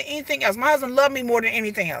husband more than anything else. My husband loved me more than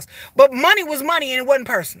anything else. But money was money, and it wasn't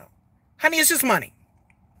personal. Honey, it's just money.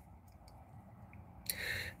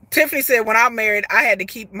 Tiffany said, when I'm married, I had to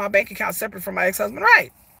keep my bank account separate from my ex-husband.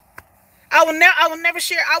 Right. I will never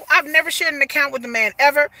share. I've never shared an account with a man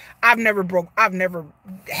ever. I've never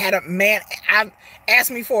had a man ask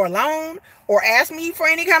me for a loan or ask me for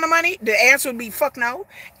any kind of money. The answer would be fuck no.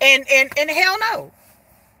 And hell no.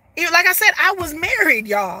 Like I said, I was married,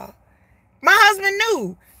 y'all. My husband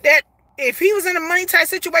knew that if he was in a money tight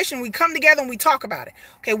situation, we come together and we talk about it.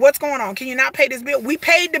 Okay, what's going on? Can you not pay this bill? We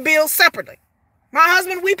paid the bill separately. My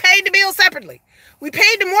husband, we paid the bill separately. We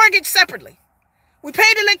paid the mortgage separately. We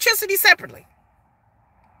paid electricity separately.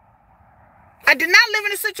 I did not live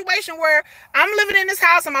in a situation where I'm living in this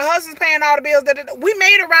house and my husband's paying all the bills. We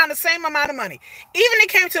made around the same amount of money. Even it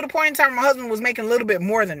came to the point in time my husband was making a little bit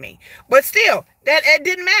more than me. But still, it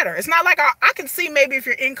didn't matter. It's not like I can see maybe if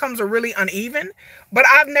your incomes are really uneven, but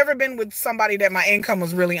I've never been with somebody that my income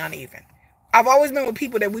was really uneven. I've always been with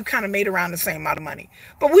people that we've kind of made around the same amount of money.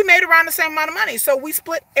 But we made around the same amount of money, so we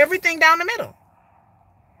split everything down the middle.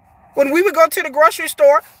 When we would go to the grocery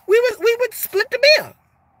store, we would split the bill.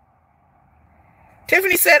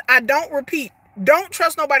 Tiffany said, don't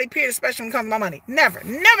trust nobody, period, especially when it comes to my money. Never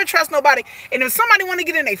trust nobody. And if somebody want to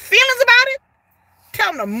get in their feelings about it,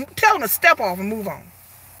 tell them to step off and move on.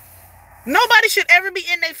 Nobody should ever be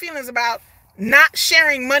in their feelings about not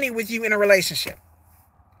sharing money with you in a relationship.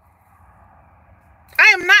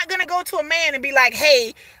 I am not going to go to a man and be like,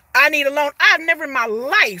 hey, I need a loan. I've never in my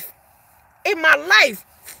life,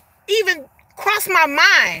 even crossed my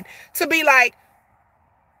mind to be like,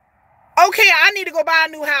 okay, I need to go buy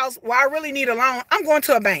a new house. Well, I really need a loan. I'm going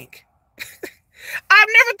to a bank. I've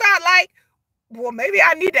never thought like, well, maybe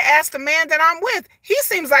I need to ask the man that I'm with. He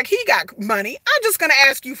seems like he got money. I'm just going to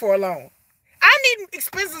ask you for a loan. I need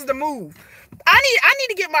expenses to move. I need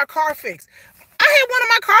to get my car fixed. I had one of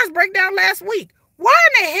my cars break down last week. Why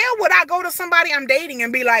in the hell would I go to somebody I'm dating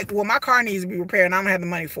and be like, well, my car needs to be repaired and I don't have the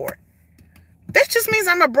money for it? That just means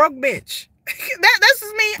I'm a broke bitch. That's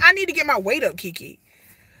just me. I need to get my weight up, Kiki.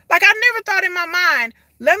 Like, I never thought in my mind,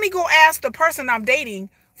 let me go ask the person I'm dating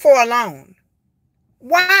for a loan.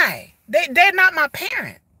 Why? They're not my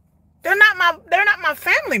parent. They're not my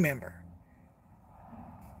family member.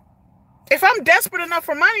 If I'm desperate enough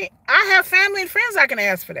for money, I have family and friends I can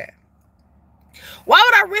ask for that. Why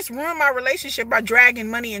would I risk ruining my relationship by dragging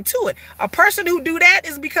money into it? A person who do that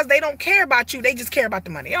is because they don't care about you. They just care about the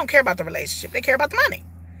money. They don't care about the relationship. They care about the money.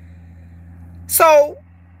 So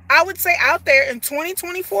I would say out there in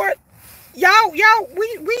 2024, y'all,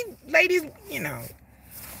 we ladies, you know,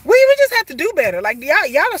 we just have to do better. Like,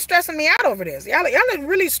 y'all are stressing me out over this. Y'all are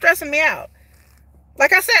really stressing me out.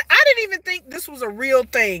 Like I said, I didn't even think this was a real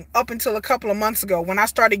thing up until a couple of months ago when I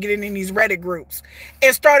started getting in these Reddit groups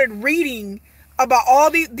and started reading about all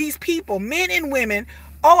these people, men and women.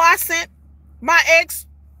 Oh, I sent my ex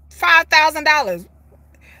 $5,000.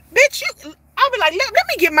 Bitch, I'll be like, let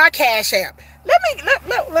me get my Cash App.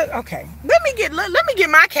 Okay. Let me get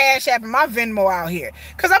my Cash App and my Venmo out here.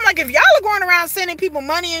 Cause I'm like, if y'all are going around sending people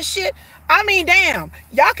money and shit, I mean, damn,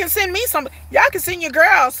 y'all can send me some. Y'all can send your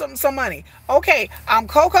girl some money. Okay, I'm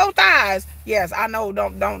Coco Thighs. Yes, I know.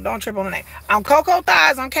 Don't trip on the name. I'm Coco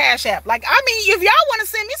Thighs on Cash App. Like, I mean, if y'all want to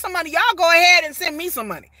send me some money, y'all go ahead and send me some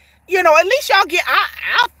money. You know, at least y'all get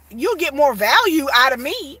you'll get more value out of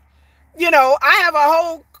me. You know, I have a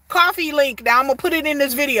whole coffee link. Now I'm gonna put it in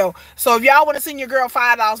this video. So if y'all want to send your girl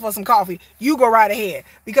 $5 for some coffee, you go right ahead.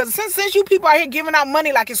 Because since you people are here giving out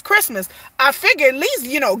money like it's Christmas, I figure at least,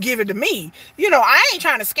 you know, give it to me. You know, I ain't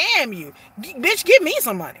trying to scam you. Bitch, give me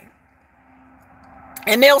some money.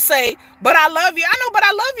 And they'll say, but I love you. I know, but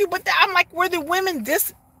I love you. But I'm like, were the women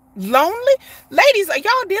this lonely? Ladies, are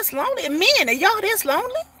y'all this lonely? Men, are y'all this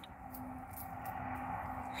lonely?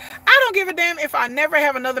 I don't give a damn if I never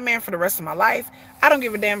have another man for the rest of my life. I don't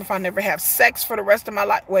give a damn if I never have sex for the rest of my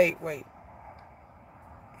life. Wait.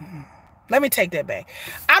 Let me take that back.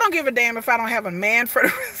 I don't give a damn if I don't have a man for the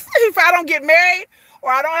rest, if I don't get married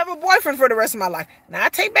or I don't have a boyfriend for the rest of my life. Now, I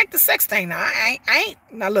take back the sex thing. Now, I ain't.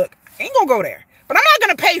 Now, look, I ain't going to go there. But I'm not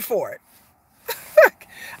going to pay for it.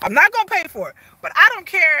 I'm not going to pay for it. But I don't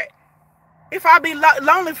care if I be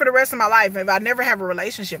lonely for the rest of my life. If I never have a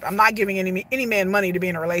relationship, I'm not giving any man money to be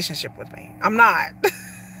in a relationship with me. I'm not.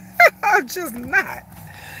 I'm just not.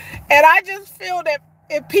 And I just feel that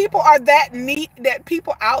if people are that that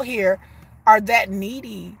people out here are that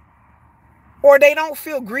needy, or they don't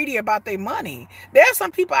feel greedy about their money. There are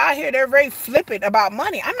some people out here, they're very flippant about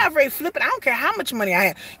money. I'm not very flippant. I don't care how much money I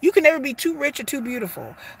have. You can never be too rich or too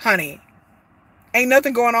beautiful, honey. Ain't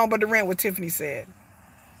nothing going on but the rent, what Tiffany said.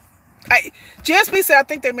 GSP said, I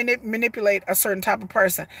think they manipulate a certain type of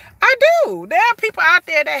person. I do. There are people out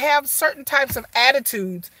there that have certain types of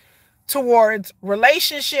attitudes towards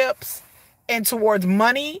relationships and towards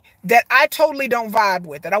money that I totally don't vibe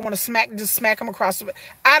with, that I want to just smack them across the.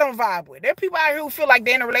 I don't vibe with. There are people out here who feel like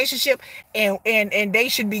they're in a relationship and they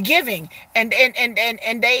should be giving and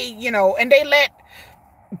they, you know, and they let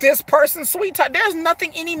this person sweet talk. There's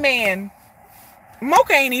nothing any man,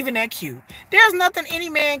 Moka ain't even that cute. There's nothing any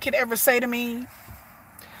man could ever say to me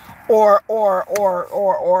or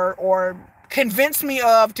convince me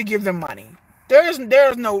of to give them money. There's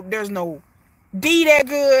no D that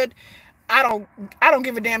good. I don't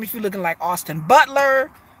give a damn if you're looking like Austin Butler.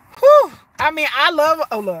 Whew. I mean, I love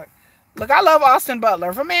Austin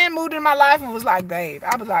Butler. If a man moved in my life and was like, babe,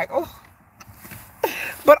 I was like, oh.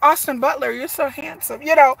 But Austin Butler, you're so handsome.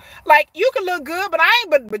 You know, like, you can look good, but I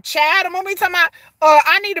ain't but Chad, I'm gonna be talking about,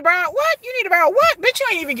 I need to borrow what? You need to borrow what? Bitch, you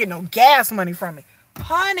ain't even getting no gas money from me.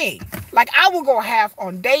 Honey. Like, I will go half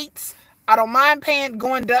on dates. I don't mind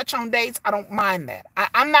going Dutch on dates. I don't mind that.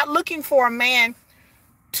 I'm not looking for a man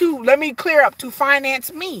let me clear up, to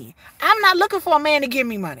finance me. I'm not looking for a man to give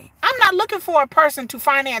me money. I'm not looking for a person to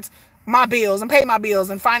finance my bills and pay my bills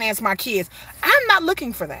and finance my kids. I'm not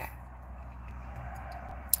looking for that.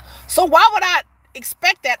 So why would I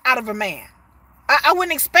expect that out of a man? I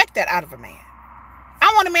wouldn't expect that out of a man.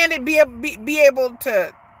 I want a man to be able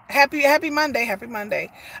to, happy Monday.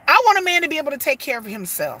 I want a man to be able to take care of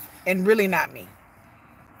himself and really not me.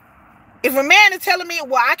 If a man is telling me,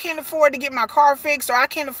 well, I can't afford to get my car fixed or I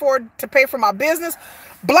can't afford to pay for my business,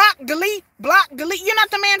 block, delete, you're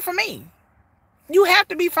not the man for me. You have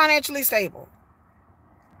to be financially stable.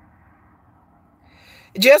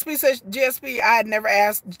 GSP, I had never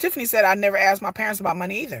asked, Tiffany said I never asked my parents about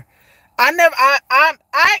money either. I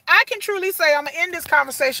can truly say, I'm going to end this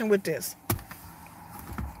conversation with this.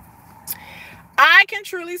 I can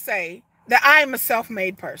truly say that I am a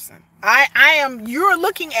self-made person. You're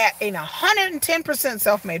looking at a 110%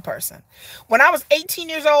 self-made person. When I was 18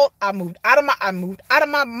 years old, I moved out of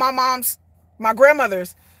my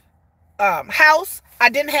grandmother's house. I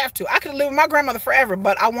didn't have to. I could live with my grandmother forever,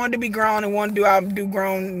 but I wanted to be grown and wanted to do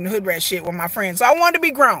grown hood rat shit with my friends. So I wanted to be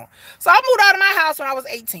grown. So I moved out of my house when I was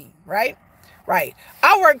 18, right? Right.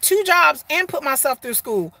 I worked 2 jobs and put myself through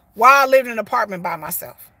school while I lived in an apartment by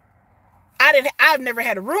myself. I've never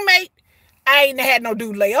had a roommate. I ain't had no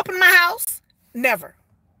dude lay up in my house. Never.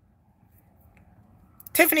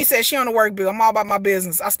 Tiffany says she on the work bill. I'm all about my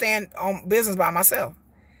business. I stand on business by myself.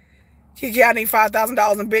 Kiki, I need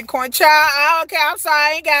 $5,000 in Bitcoin. Child, okay, I'm sorry,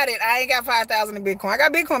 I ain't got it. I ain't got $5,000 in Bitcoin. I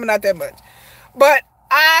got Bitcoin, but not that much. But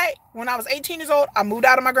when I was 18 years old, I moved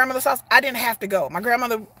out of my grandmother's house. I didn't have to go. My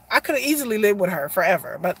grandmother, I could have easily lived with her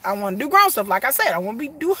forever, but I want to do grown stuff. Like I said, I want to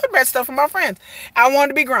do hood rat stuff with my friends. I wanted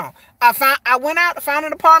to be grown. I went out, found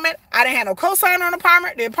an apartment. I didn't have no cosigner on the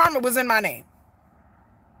apartment. The apartment was in my name.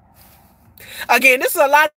 Again, this is a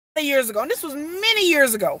lot of years ago, and this was many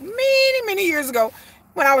years ago. Many years ago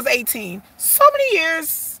when I was 18. So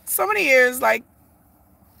many years, like,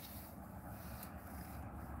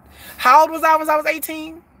 how old was I when I was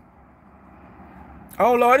 18?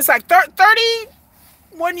 Oh, Lord, it's like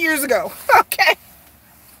 31 years ago, okay?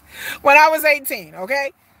 When I was 18,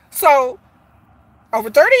 okay? So, over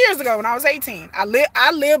 30 years ago when I was 18, I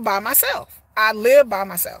lived by myself. I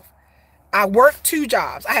worked 2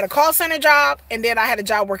 jobs. I had a call center job, and then I had a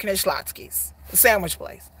job working at Schlotsky's, a sandwich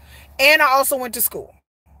place. And I also went to school.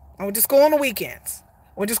 I went to school on the weekends.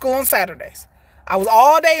 I went to school on Saturdays. I was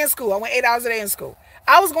all day in school. I went 8 hours a day in school.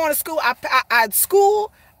 I was going to school.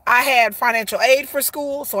 I had financial aid for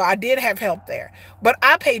school, so I did have help there. But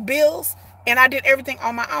I paid bills, and I did everything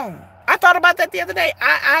on my own. I thought about that the other day.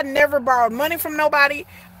 I never borrowed money from nobody.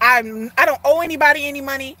 I don't owe anybody any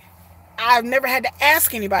money. I've never had to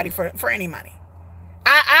ask anybody for any money.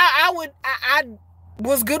 I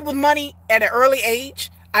was good with money at an early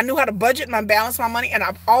age. I knew how to budget and balance my money, and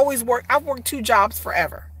I've worked 2 jobs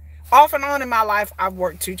forever. Off and on in my life, I've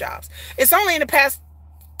worked 2 jobs. It's only in the past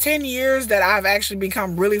 10 years that I've actually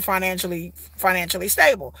become really financially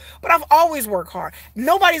stable. But I've always worked hard.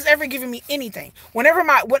 Nobody's ever given me anything.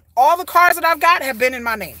 All the cars that I've got have been in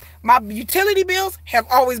my name. My utility bills have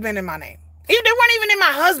always been in my name. They weren't even in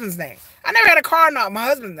my husband's name. I never had a car in my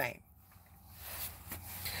husband's name.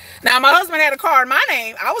 Now, my husband had a car in my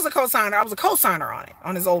name. I was a co-signer. I was a co-signer on it,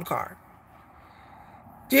 on his old car.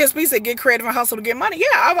 GSP said, get creative and hustle to get money.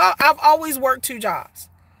 Yeah, I've always worked 2 jobs.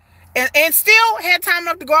 And still had time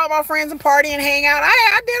enough to go out with my friends and party and hang out.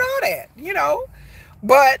 I did all that, you know.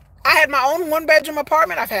 But I had my own 1-bedroom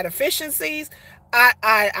apartment. I've had efficiencies. I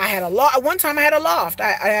had a loft. One time I had a loft.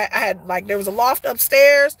 I had, like, there was a loft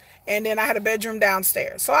upstairs, and then I had a bedroom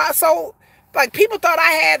downstairs. So like, people thought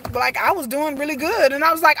I was doing really good. And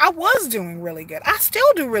I was like, I was doing really good. I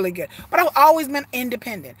still do really good. But I've always been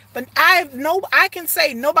independent. But I can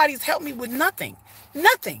say nobody's helped me with nothing.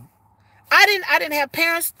 Nothing. I didn't have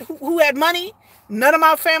parents who had money. None of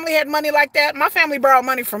my family had money like that. My family borrowed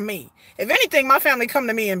money from me. If anything, my family come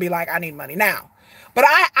to me and be like, I need money now. But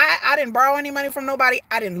I didn't borrow any money from nobody.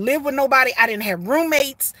 I didn't live with nobody. I didn't have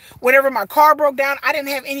roommates. Whenever my car broke down, I didn't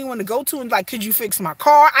have anyone to go to and like, could you fix my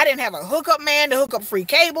car? I didn't have a hookup man to hook up free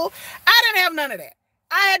cable. I didn't have none of that.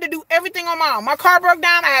 I had to do everything on my own. My car broke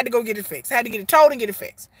down. I had to go get it fixed. I had to get it towed and get it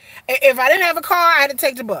fixed. If I didn't have a car, I had to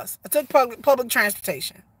take the bus. I took public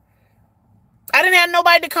transportation. I didn't have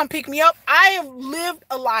nobody to come pick me up. I have lived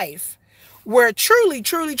a life where truly,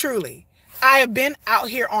 I have been out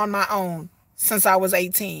here on my own since I was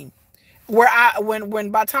 18. Where when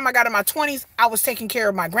by the time I got in my 20s, I was taking care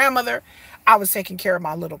of my grandmother. I was taking care of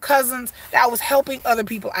my little cousins. I was helping other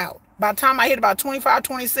people out. By the time I hit about 25,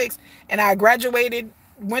 26, and I graduated,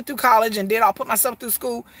 went through college, and I'll put myself through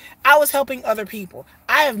school, I was helping other people.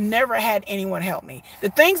 I have never had anyone help me. The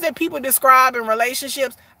things that people describe in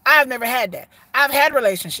relationships, I've never had that. I've had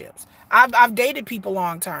relationships. I've dated people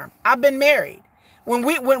long term. I've been married.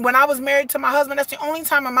 When I was married to my husband, that's the only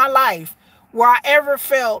time in my life where I ever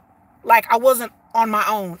felt like I wasn't on my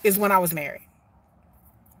own is when I was married.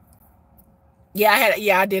 Yeah,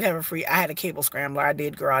 I did have I had a cable scrambler. I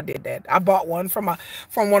did that. I bought one from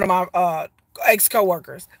one of my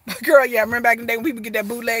ex-coworkers. Girl, yeah, I remember back in the day when people get that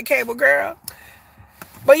bootleg cable, girl.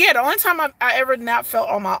 But yeah, the only time I ever not felt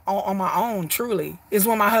on my own truly is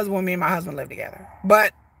when me and my husband lived together.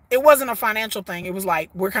 But it wasn't a financial thing. It was like,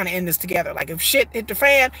 we're kind of in this together. Like, if shit hit the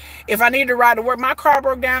fan, if I needed to ride to work, my car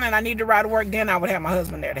broke down and I needed to ride to work, then I would have my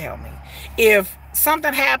husband there to help me. If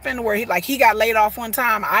something happened where he got laid off one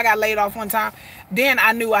time. I got laid off one time. Then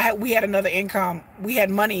I knew we had another income. We had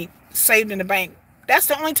money saved in the bank. That's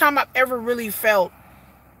the only time I've ever really felt,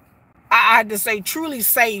 I had to say, truly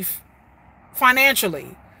safe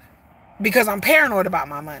financially, because I'm paranoid about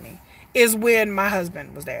my money, is when my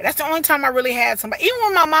husband was there. That's the only time I really had somebody. Even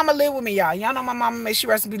when my mama lived with me, y'all know my mama, may she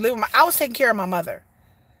rest in peace, lived with me. I was taking care of my mother.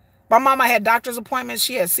 My mama had doctor's appointments.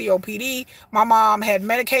 She had COPD. My mom had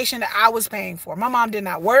medication that I was paying for. My mom did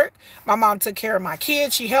not work. My mom took care of my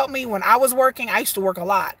kids. She helped me when I was working. I used to work a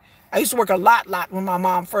lot. I used to work a lot when my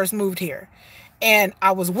mom first moved here. And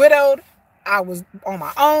I was widowed. I was on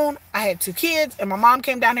my own. I had 2 kids, and my mom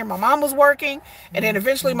came down here. My mom was working, and then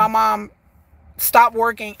eventually my mom stopped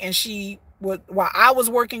working, and she would, while I was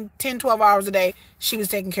working 10, 12 hours a day, she was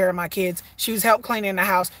taking care of my kids. She was help cleaning the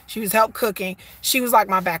house. She was help cooking. She was like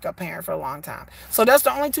my backup parent for a long time. So that's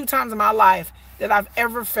the only 2 times in my life that I've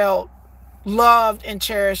ever felt loved and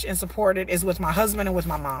cherished and supported, is with my husband and with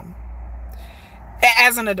my mom.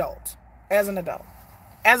 As an adult.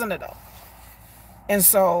 And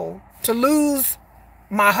so to lose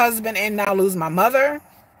my husband and now lose my mother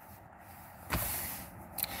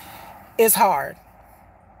is hard.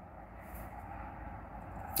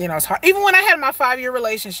 You know, it's hard. Even when I had my 5-year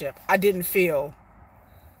relationship, I didn't feel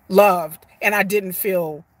loved, and I didn't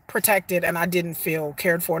feel protected, and I didn't feel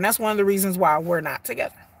cared for. And that's one of the reasons why we're not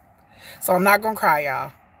together. So I'm not going to cry,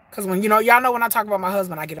 y'all. Because when, y'all know when I talk about my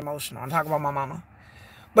husband, I get emotional. I'm talking about my mama.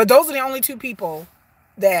 But those are the only 2 people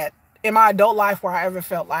that in my adult life where I ever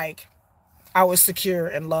felt like I was secure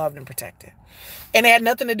and loved and protected. And it had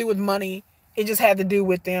nothing to do with money. It just had to do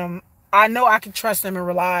with them. I know I could trust them and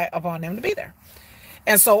rely upon them to be there.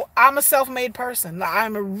 And so I'm a self-made person.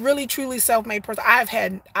 I'm a really, truly self-made person.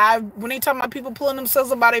 When they talk about people pulling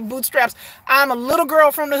themselves up by their bootstraps, I'm a little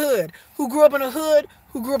girl from the hood who grew up in a hood,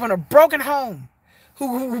 who grew up in a broken home,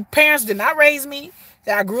 who parents did not raise me,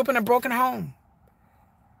 that I grew up in a broken home.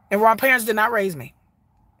 And where my parents did not raise me.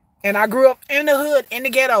 And I grew up in the hood, in the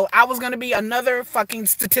ghetto. I was going to be another fucking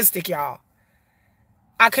statistic, y'all.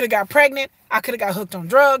 I could have got pregnant. I could have got hooked on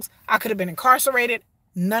drugs. I could have been incarcerated.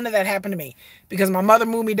 None of that happened to me because my mother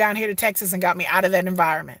moved me down here to Texas and got me out of that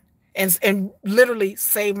environment and literally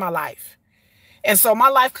saved my life. And so my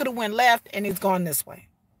life could have went left and it's gone this way.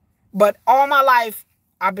 But all my life,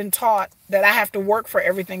 I've been taught that I have to work for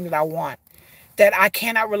everything that I want, that I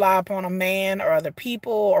cannot rely upon a man or other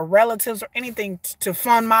people or relatives or anything to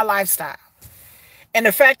fund my lifestyle. And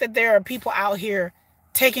the fact that there are people out here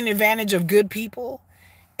taking advantage of good people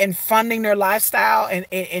and funding their lifestyle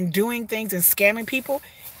and doing things and scamming people,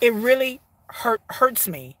 it really hurts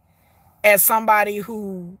me as somebody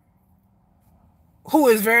who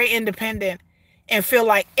is very independent and feel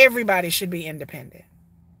like everybody should be independent.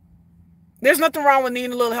 There's nothing wrong with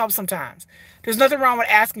needing a little help sometimes. There's nothing wrong with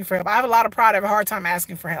asking for help. I have a lot of pride. I have a hard time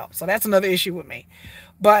asking for help. So that's another issue with me.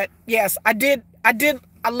 But yes, I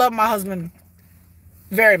love my husband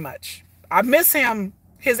very much. I miss him.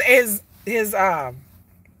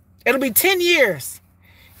 It'll be 10 years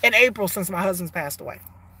in April since my husband's passed away.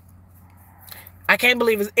 I can't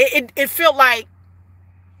believe it felt like,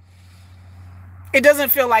 it doesn't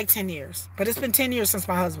feel like 10 years, but it's been 10 years since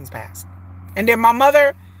my husband's passed. And then my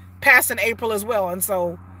mother passed in April as well. And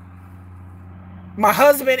so my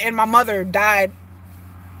husband and my mother died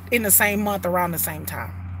in the same month around the same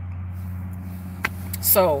time.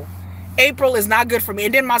 So April is not good for me.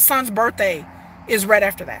 And then my son's birthday is right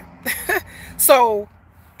after that. So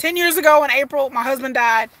 10 years ago in April, my husband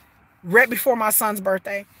died right before my son's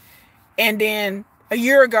birthday. And then a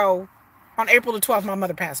year ago on April the 12th, my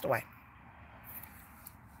mother passed away.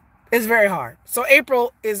 It's very hard. So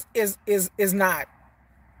April is not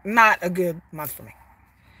a good month for me.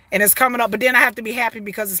 And it's coming up, but then I have to be happy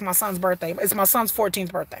because it's my son's birthday. It's my son's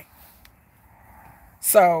 14th birthday.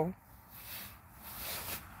 So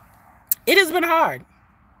it has been hard.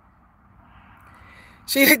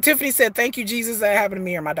 Tiffany said, "Thank you, Jesus, that happened to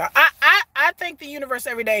me or my daughter." I thank the universe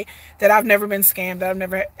every day that I've never been scammed, that I've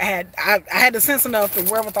never had. I had the sense enough, the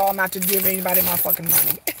wherewithal not to give anybody my fucking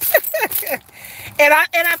money. and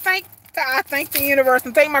I thank the universe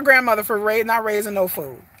and thank my grandmother for not raising no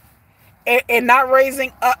food. And not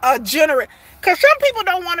raising a generous, because some people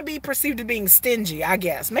don't want to be perceived as being stingy, I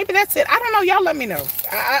guess. Maybe that's it. I don't know. Y'all let me know.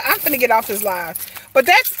 I'm finna get off this live. But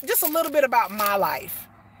that's just a little bit about my life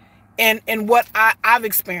and what I've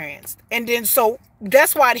experienced. And then so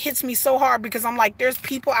that's why it hits me so hard, because I'm like, there's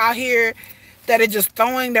people out here that are just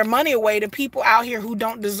throwing their money away to people out here who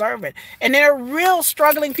don't deserve it. And they're real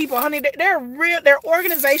struggling people, honey. They're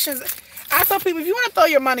organizations. I tell people, if you want to throw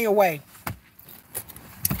your money away,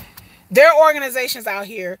 There are organizations out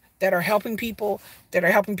here that are helping people,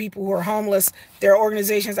 who are homeless. There are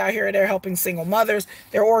organizations out here that are helping single mothers.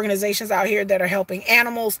 There are organizations out here that are helping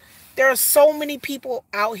animals. There are so many people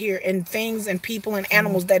out here, and things and people and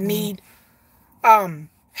animals that need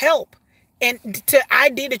help. And the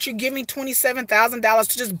idea that you're giving $27,000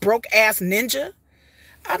 to just broke ass ninja,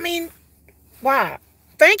 I mean, wow.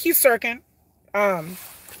 Thank you, Sirkin.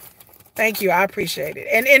 Thank you. I appreciate it.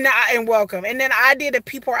 And welcome. And then the idea that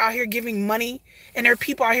people are out here giving money, and there are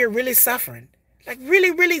people out here really suffering. Like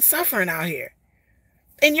really, really suffering out here.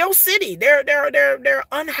 In your city, they're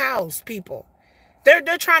unhoused people. They're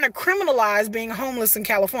trying to criminalize being homeless in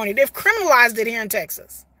California. They've criminalized it here in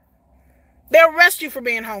Texas. They'll arrest you for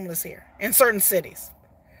being homeless here in certain cities.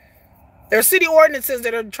 There are city ordinances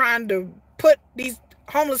that are trying to put these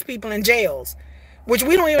homeless people in jails, which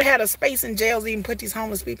we don't even have a space in jails to even put these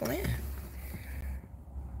homeless people in.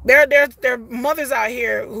 There are mothers out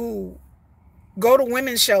here who go to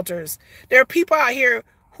women's shelters. There are people out here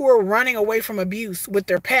who are running away from abuse with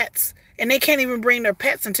their pets, and they can't even bring their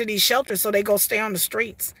pets into these shelters, so they go stay on the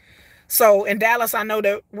streets. So in Dallas, I know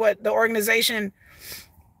that what the organization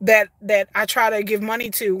that I try to give money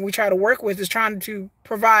to, we try to work with, is trying to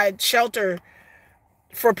provide shelter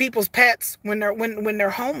for people's pets when they're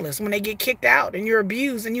homeless, when they get kicked out and you're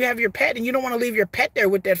abused and you have your pet and you don't want to leave your pet there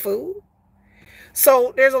with that food.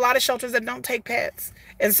 So there's a lot of shelters that don't take pets.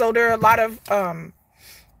 And so there are a lot of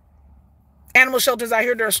animal shelters out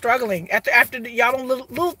here that are struggling. After y'all don't,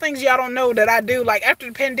 little things y'all don't know that I do. Like after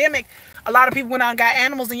the pandemic, a lot of people went out and got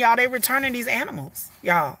animals, and y'all, they returning these animals,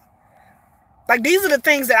 y'all. Like these are the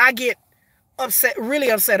things that I get really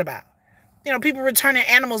upset about. You know, people returning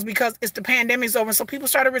animals because it's the pandemic's over. So people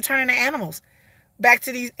started returning the animals back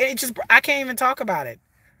to these. I can't even talk about it.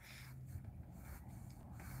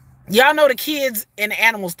 Y'all know the kids and the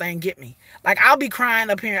animals thing get me. Like I'll be crying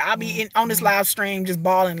up here. I'll be on this live stream just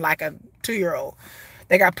bawling like a 2-year-old.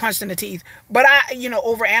 They got punched in the teeth. But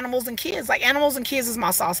over animals and kids. Like animals and kids is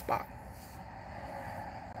my soft spot.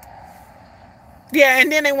 Yeah,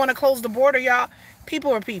 and then they want to close the border, y'all.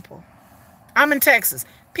 People are people. I'm in Texas.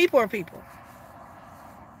 People are people.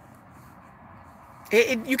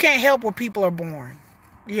 You can't help where people are born,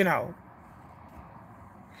 you know.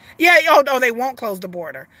 Yeah, they won't close the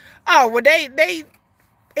border. Oh, well,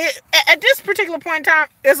 at this particular point in time,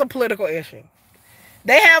 it's a political issue.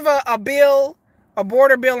 They have a bill, a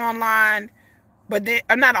border bill online, but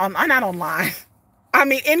I'm not online. I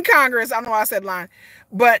mean, in Congress, I don't know why I said line,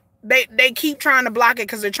 but they keep trying to block it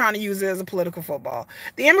because they're trying to use it as a political football.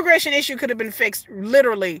 The immigration issue could have been fixed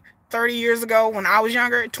literally 30 years ago when I was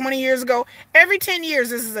younger, 20 years ago. Every 10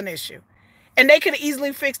 years, this is an issue. And they could have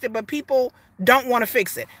easily fixed it, but people don't want to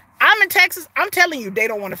fix it. I'm in Texas. I'm telling you, they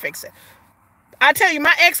don't want to fix it. I tell you,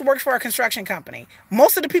 my ex works for a construction company.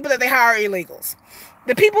 Most of the people that they hire are illegals.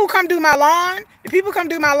 The people who come do my lawn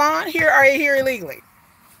here are here illegally.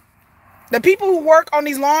 The people who work on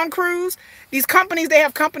these lawn crews, these companies, they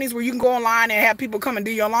have companies where you can go online and have people come and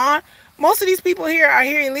do your lawn. Most of these people here are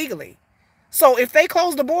here illegally. So if they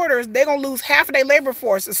close the borders, they're going to lose half of their labor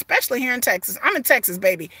force, especially here in Texas. I'm in Texas,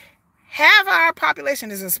 baby. Half of our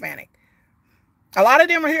population is Hispanic. A lot of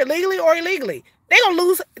them are here legally or illegally. They're going to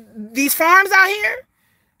lose these farms out here,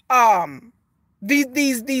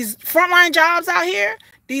 these frontline jobs out here,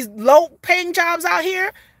 these low-paying jobs out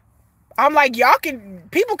here. I'm like,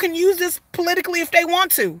 people can use this politically if they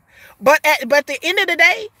want to. But at the end of the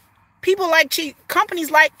day,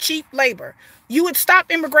 companies like cheap labor. You would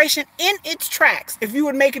stop immigration in its tracks if you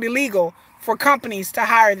would make it illegal for companies to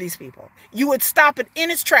hire these people. You would stop it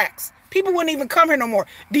in its tracks. People wouldn't even come here no more.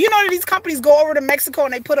 Do you know that these companies go over to Mexico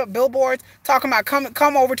and they put up billboards talking about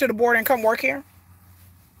come over to the border and come work here?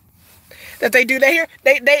 That they do that here?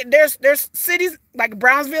 There's cities like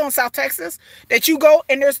Brownsville in South Texas that you go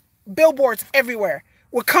and there's billboards everywhere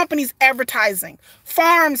with companies advertising,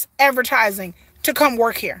 farms advertising to come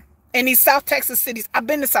work here. In these South Texas cities, I've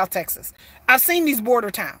been to South Texas. I've seen these border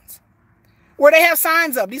towns where they have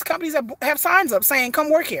signs up. These companies have signs up saying, come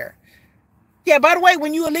work here. Yeah, by the way,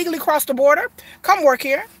 when you illegally cross the border, come work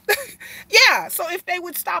here. Yeah, so if they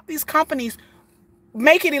would stop these companies,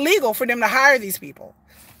 make it illegal for them to hire these people.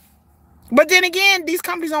 But then again, these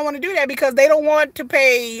companies don't want to do that because they don't want to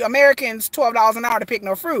pay Americans $12 an hour to pick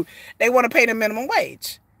no fruit. They want to pay the minimum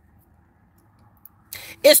wage.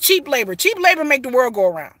 It's cheap labor. Cheap labor makes the world go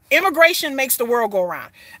around. Immigration makes the world go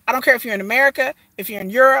around. I don't care if you're in America, if you're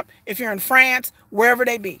in Europe, if you're in France, wherever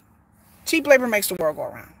they be. Cheap labor makes the world go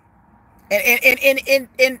around.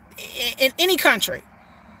 In any country.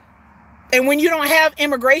 And when you don't have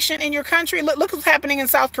immigration in your country, look what's happening in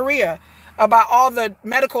South Korea about all the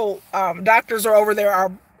medical doctors are over there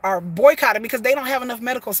are are boycotting because they don't have enough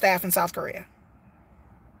medical staff in South Korea.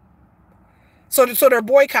 So they're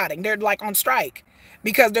boycotting. They're like on strike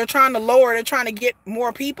because they're trying to lower. They're trying to get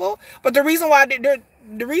more people. But the reason why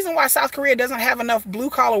the reason why South Korea doesn't have enough blue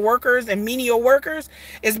collar workers and menial workers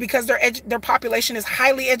is because their population is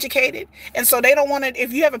highly educated, and so they don't want to.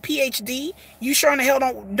 If you have a PhD, you sure in the hell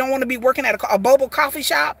don't want to be working at a boba coffee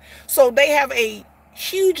shop. So they have a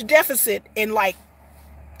huge deficit in like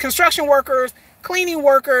construction workers, cleaning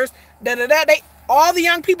workers, all the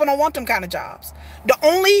young people don't want them kind of jobs. The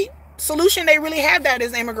only solution they really have that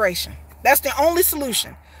is immigration. That's the only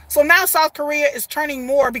solution. So now South Korea is turning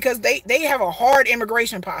more because they have a hard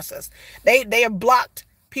immigration process. They have blocked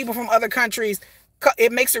people from other countries.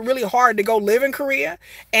 It makes it really hard to go live in Korea,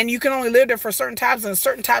 and you can only live there for certain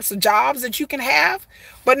types of jobs that you can have.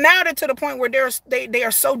 But now they're to the point where they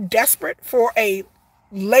are so desperate for a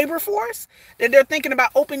labor force that they're thinking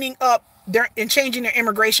about opening up and changing their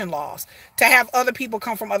immigration laws to have other people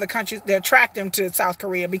come from other countries to attract them to South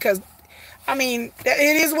Korea, because I mean,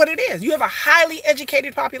 it is what it is. You have a highly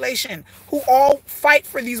educated population who all fight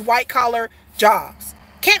for these white collar jobs.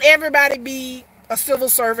 Can't everybody be a civil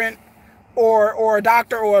servant or a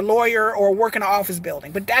doctor or a lawyer or work in an office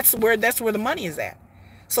building? But that's where the money is at.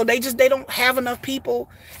 So they don't have enough people.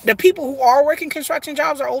 The people who are working construction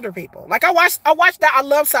jobs are older people. Like I watched that. I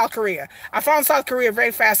love South Korea. I found South Korea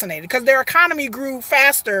very fascinating because their economy grew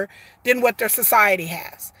faster than what their society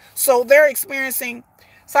has. So they're experiencing.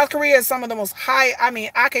 South Korea is some of the most high. I mean,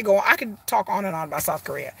 I could talk on and on about South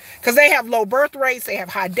Korea because they have low birth rates, they have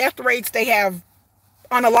high death rates, they have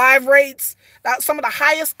unalive rates. Some of the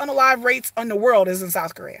highest unalive rates in the world is in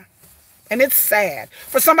South Korea. And it's sad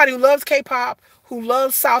for somebody who loves K-pop, who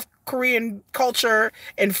loves South Korean culture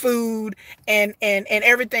and food and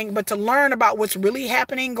everything, but to learn about what's really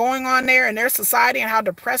happening, going on there in their society, and how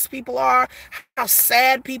depressed people are, how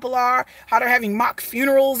sad people are, how they're having mock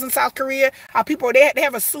funerals in South Korea, how people they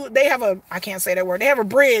have a I can't say that word. They have a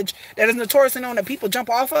bridge that is notoriously known that people jump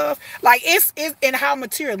off of. Like it's and how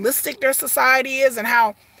materialistic their society is, and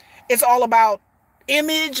how it's all about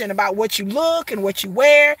image and about what you look and what you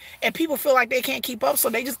wear, and people feel like they can't keep up, so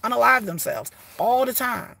they just unalive themselves all the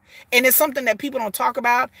time. And it's something that people don't talk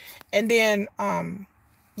about. And then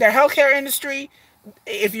their healthcare industry,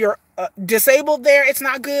 if you're disabled there, it's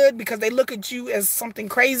not good because they look at you as something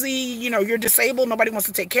crazy. You know, you're disabled, nobody wants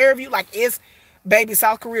to take care of you. Like, it's baby,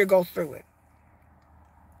 South Korea goes through it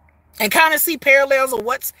and kind of see parallels of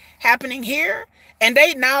what's happening here. And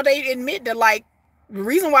they admit that, like, the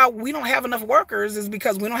reason why we don't have enough workers is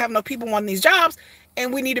because we don't have enough people wanting these jobs,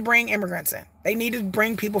 and we need to bring immigrants in. They need to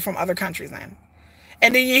bring people from other countries in.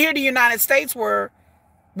 And then you hear the United States, where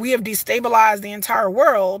we have destabilized the entire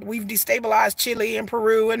world. We've destabilized Chile and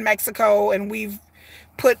Peru and Mexico, and we've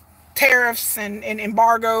put tariffs and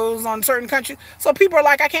embargoes on certain countries. So people are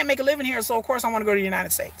like, I can't make a living here, so of course I want to go to the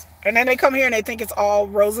United States. And then they come here and they think it's all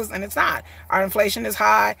roses, and it's not. Our inflation is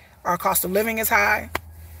high. Our cost of living is high.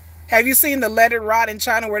 Have you seen the Let It Rot in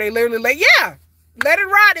China, where they literally Let It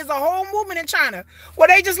Rot is a whole movement in China where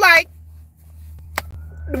they just like,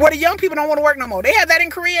 where the young people don't want to work no more. They have that in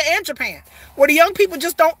Korea and Japan, where the young people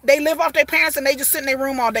just don't, they live off their parents and they just sit in their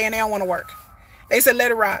room all day and they don't want to work. They said, let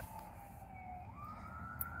it rot.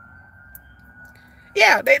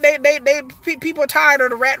 Yeah, people are tired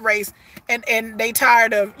of the rat race, and they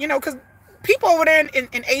tired of, you know, because people over there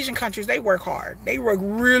in Asian countries, they work hard. They work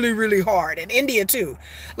really, really hard. In India, too.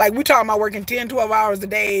 Like, we're talking about working 10, 12 hours a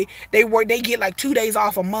day. They get like 2 days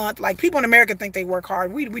off a month. Like, people in America think they work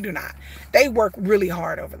hard. We do not. They work really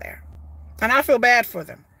hard over there. And I feel bad for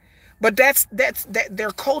them. But that's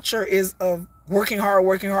their culture is of working hard,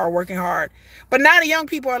 working hard, working hard. But now the young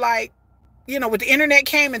people are like, you know, with the internet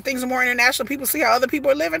came and things are more international, people see how other people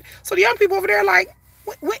are living. So the young people over there are like,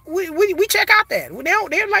 we check out that.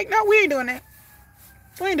 They're like, no, we ain't doing that.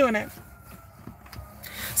 We ain't doing that.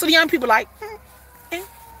 So the young people like,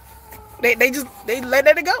 they let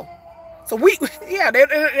that go. So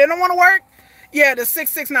they don't want to work. Yeah, the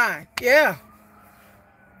 669. Yeah.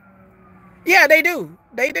 Yeah, they do.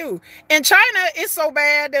 They do. In China, it's so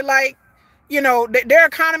bad that, like, you know, their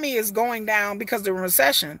economy is going down because of the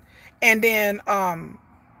recession. And then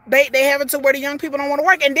they have it to where the young people don't want to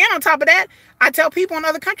work. And then on top of that, I tell people in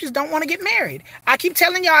other countries don't want to get married. I keep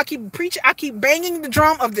telling y'all, I keep preaching, I keep banging the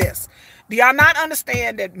drum of this. Do y'all not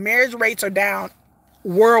understand that marriage rates are down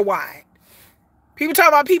worldwide? People talk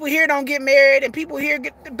about people here don't get married and people here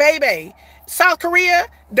get the baby. South Korea,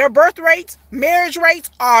 their birth rates, marriage rates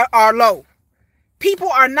are low. People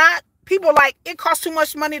like, it costs too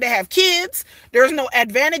much money to have kids. There's no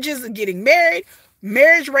advantages in getting married.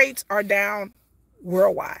 Marriage rates are down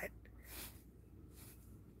worldwide.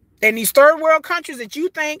 In these third world countries that you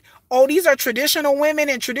think, oh, these are traditional women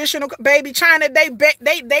and traditional baby China,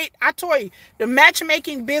 I told you, the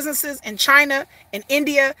matchmaking businesses in China and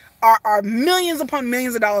India are millions upon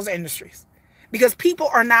millions of dollars of industries because people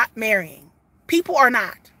are not marrying. People are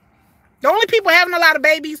not. The only people having a lot of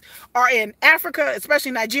babies are in Africa,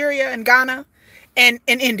 especially Nigeria and Ghana and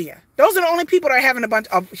India. Those are the only people that are having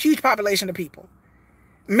a huge population of people.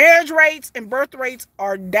 Marriage rates and birth rates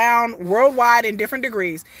are down worldwide in different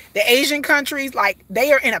degrees. The Asian countries, like,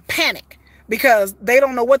 they are in a panic because they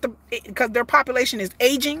don't know because their population is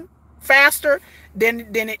aging faster than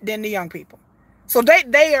the young people. So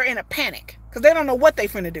they are in a panic because they don't know what they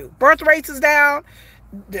finna do. Birth rates is down.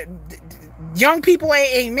 The young people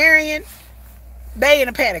ain't marrying. They in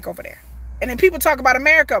a panic over there. And then people talk about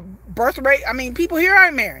America, birth rate. I mean, people here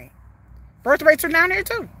aren't marrying. Birth rates are down here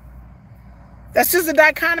too. That's just the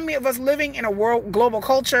dichotomy of us living in a global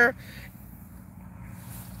culture.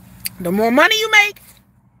 The more money you make,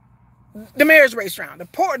 the marriage rates down. The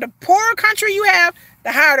poorer country you have,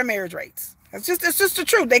 the higher the marriage rates. It's just the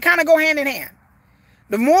truth. They kind of go hand in hand.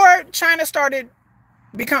 The more China started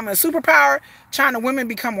becoming a superpower, China women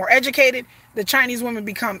become more educated. The Chinese women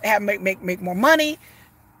make more money.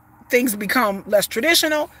 Things become less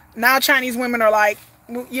traditional. Now Chinese women are like,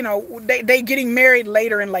 you know, they getting married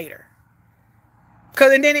later and later.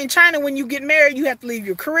 And then in China, when you get married, you have to leave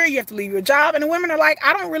your career, you have to leave your job. And the women are like,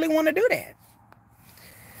 I don't really want to do that.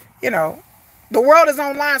 You know, the world is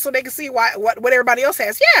online so they can see what everybody else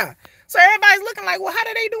has. Yeah. So everybody's looking like, well, how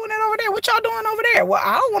are they doing that over there? What y'all doing over there? Well,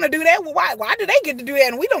 I don't want to do that. Well, why do they get to do that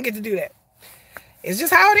and we don't get to do that? It's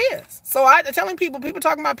just how it is. So I'm telling people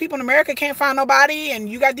talking about people in America can't find nobody, and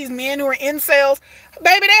you got these men who are incels.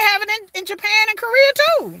 Baby, they have it in Japan and Korea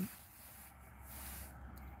too.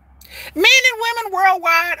 Men and women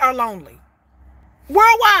worldwide are lonely.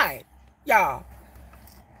 Worldwide, y'all.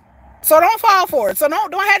 So don't fall for it. So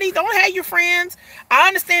don't have your friends. I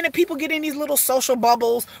understand that people get in these little social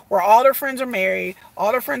bubbles where all their friends are married,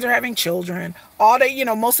 all their friends are having children,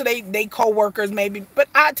 most of they co-workers maybe. But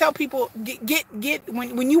I tell people,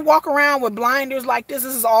 when you walk around with blinders like this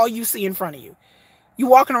is all you see in front of you. You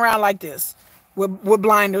walking around like this with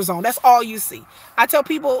blinders on. That's all you see. I tell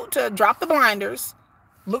people to drop the blinders,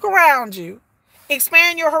 look around you,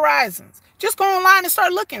 expand your horizons. Just go online and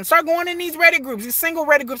start looking. Start going in these Reddit groups, these single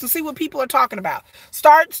Reddit groups, and see what people are talking about.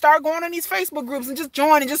 Start going in these Facebook groups and just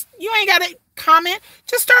join, and just, you ain't got to comment.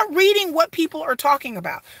 Just start reading what people are talking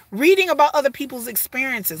about. Reading about other people's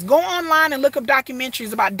experiences. Go online and look up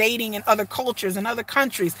documentaries about dating in other cultures and other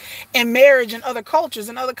countries, and marriage in other cultures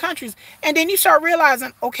and other countries. And then you start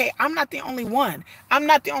realizing, okay, I'm not the only one. I'm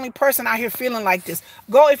not the only person out here feeling like this.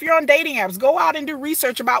 If you're on dating apps, go out and do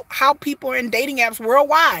research about how people are in dating apps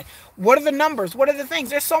worldwide. What are the numbers? What are the things?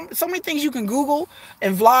 There's so many things you can Google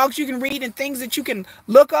and vlogs you can read and things that you can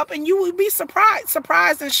look up, and you will be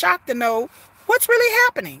surprised and shocked to know what's really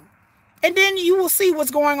happening. And then you will see what's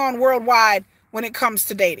going on worldwide when it comes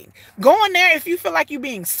to dating. Go in there if you feel like you're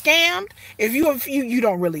being scammed, if you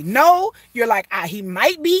don't really know, you're like, he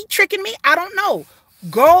might be tricking me, I don't know.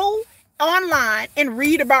 Go online and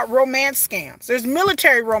read about romance scams. There's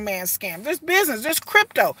military romance scams. There's business. There's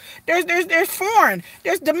crypto. There's foreign.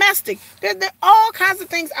 There's domestic. There all kinds of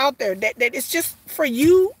things out there that it's just for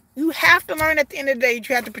you. You have to learn at the end of the day,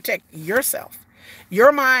 you have to protect yourself,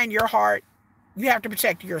 your mind, your heart. You have to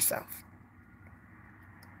protect yourself.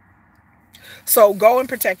 So go and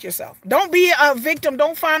protect yourself. Don't be a victim.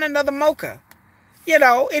 Don't find another Moka. You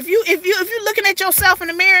know, if you're looking at yourself in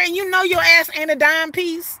the mirror and you know your ass ain't a dime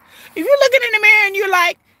piece. If you're looking in the mirror and you're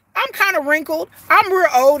like, I'm kind of wrinkled, I'm real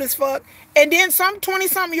old as fuck, and then some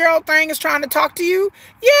 20-something-year-old thing is trying to talk to you,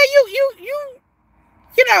 I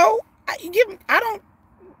don't,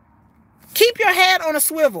 keep your head on a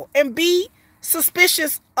swivel and be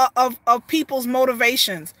suspicious of people's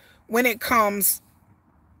motivations when it comes.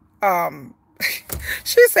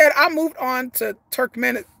 She said, I moved on to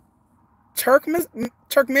Turkmenistan.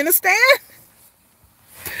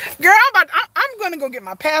 Girl, I'm going to go get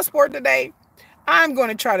my passport today. I'm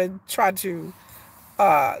going to try to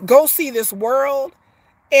go see this world.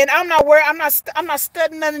 And I'm not worried. I'm not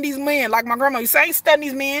studying none of these men. Like my grandma used to say, I ain't studying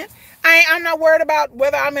these men. I'm not worried about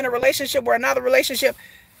whether I'm in a relationship or another relationship.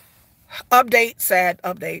 Sad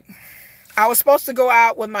update. I was supposed to go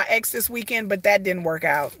out with my ex this weekend, but that didn't work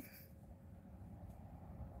out.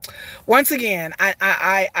 Once again,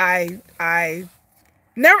 I'm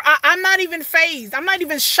not even fazed. I'm not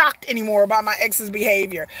even shocked anymore about my ex's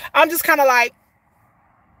behavior. I'm just kind of like,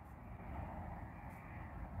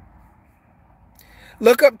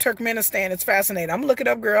 look up Turkmenistan. It's fascinating. I'm gonna look it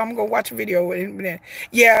up, girl. I'm gonna go watch a video.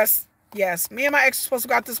 Yes, Yes, me and my ex were supposed to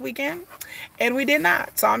go out this weekend, and we did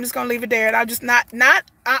not. So I'm just gonna leave it there. And I'm just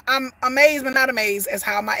I'm amazed, but not amazed as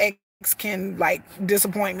how my ex can like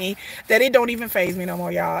disappoint me. That it don't even faze me no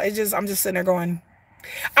more, y'all. It's just I'm just sitting there going,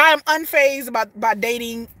 I am unfazed about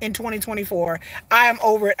dating in 2024. I am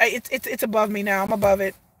over it. It's above me now. I'm above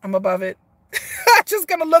it. I'm above it. I'm just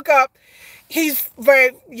gonna look up. He's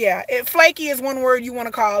very, yeah. Flaky is one word you want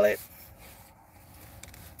to call it.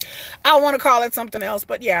 I want to call it something else,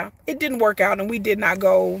 but yeah, it didn't work out, and we did not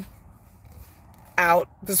go out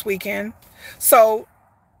this weekend. So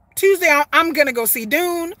Tuesday, I'm gonna go see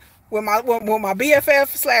Dune with my BFF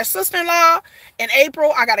slash sister-in-law. In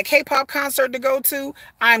April, I got a K-pop concert to go to.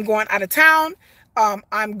 I'm going out of town.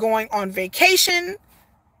 I'm going on vacation.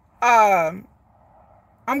 I'm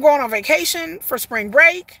going on vacation for spring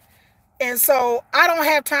break. And so I don't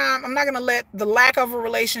have time. I'm not going to let the lack of a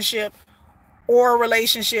relationship or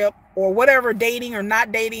whatever, dating or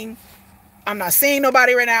not dating. I'm not seeing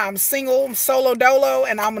nobody right now. I'm single. I'm solo dolo.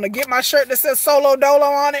 And I'm going to get my shirt that says solo dolo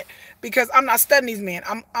on it because I'm not studying these men.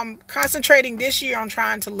 I'm concentrating this year on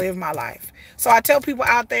trying to live my life. So I tell people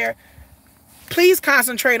out there, please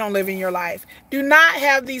concentrate on living your life. Do not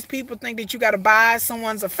have these people think that you got to buy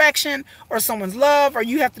someone's affection or someone's love, or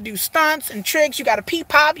you have to do stunts and tricks. You got to pee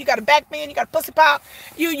pop, you got to back bend, you got to pussy pop,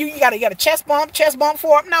 you got a chest bump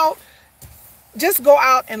for them. No, just go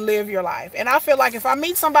out and live your life. And I feel like if I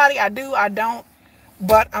meet somebody, I do, I don't,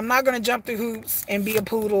 but I'm not going to jump through hoops and be a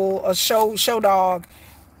poodle, a show dog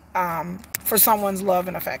for someone's love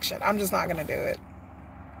and affection. I'm just not going to do it.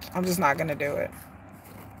 I'm just not going to do it.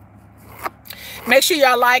 Make sure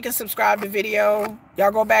y'all like and subscribe to the video.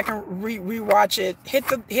 Y'all go back and rewatch it. Hit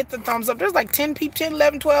the thumbs up. There's like 10 people, 10,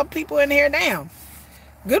 11, 12 people in here now.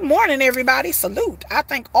 Good morning, everybody. Salute. I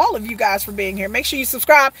thank all of you guys for being here. Make sure you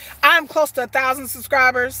subscribe. I'm close to 1,000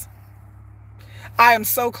 subscribers. I am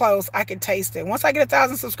so close. I can taste it. Once I get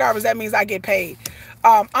 1,000 subscribers, that means I get paid.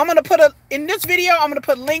 I'm going to put in this video, I'm going to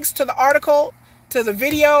put links to the article, to the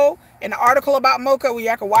video, and the article about Moka where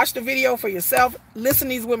y'all can watch the video for yourself. Listen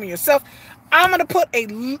to these women yourself. I'm going to put a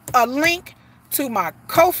link to my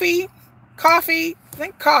coffee,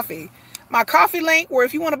 my coffee link, where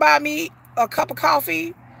if you want to buy me a cup of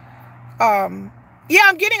coffee. Yeah,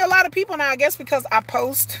 I'm getting a lot of people now, I guess, because I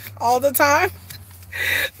post all the time.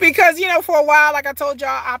 Because, you know, for a while, like I told y'all,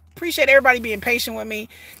 I appreciate everybody being patient with me.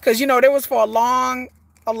 Because, you know, there was for a long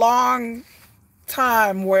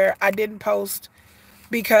time where I didn't post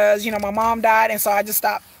because, you know, my mom died. And so I just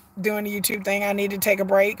stopped doing the YouTube thing. I needed to take a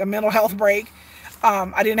break, a mental health break.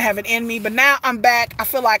 I didn't have it in me, but now I'm back. I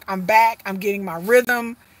feel like I'm back. I'm getting my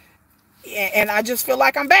rhythm, and I just feel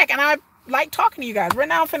like I'm back. And I like talking to you guys. Right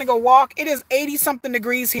now I'm finna go walk. It is 80 something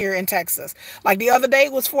degrees here in Texas. Like the other day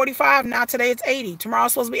it was 45. Now today it's 80.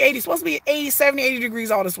 Tomorrow's supposed to be 80. It's supposed to be 80, 70, 80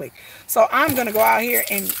 degrees all this week. So I'm gonna go out here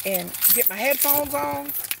and get my headphones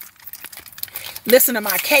on, listen to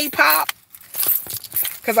my K-pop,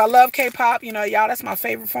 because I love K-pop. You know, y'all, that's my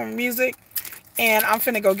favorite form of music. And I'm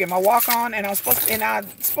finna go get my walk on, and I'm supposed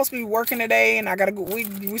to be working today, and I gotta go.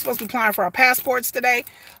 We're supposed to be applying for our passports today.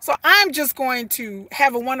 So I'm just going to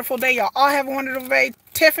have a wonderful day. Y'all all have a wonderful day.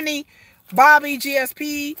 Tiffany, Bobby,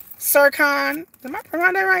 GSP, Sirkan. Am I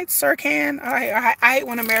pronouncing that right? Sirkan. I hate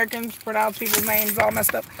when Americans pronounce people's names all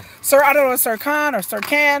messed up. Sir, I don't know, Sirkan or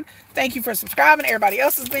Sirkan. Thank you for subscribing. Everybody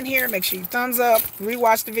else has been here. Make sure you thumbs up,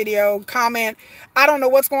 rewatch the video, comment. I don't know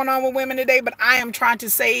what's going on with women today, but I am trying to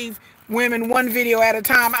save women one video at a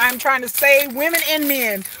time. I'm trying to save women and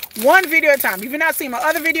men one video at a time. If you've not seen my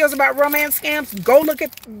other videos about romance scams, go look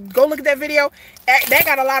at that video. That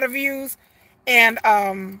got a lot of views. And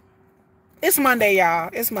it's Monday, y'all.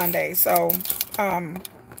 It's Monday. So I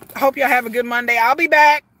hope y'all have a good Monday. I'll be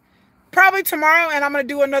back probably tomorrow, and I'm gonna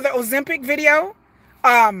do another Ozempic video.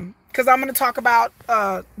 Because I'm going to talk about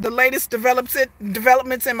the latest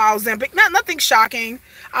developments in my Ozempic. Nothing shocking.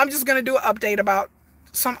 I'm just going to do an update about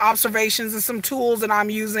some observations and some tools that I'm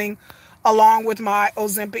using along with my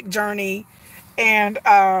Ozempic journey. And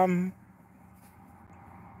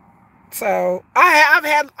so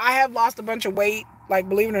I have lost a bunch of weight, like,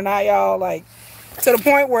 believe it or not, y'all, like, to the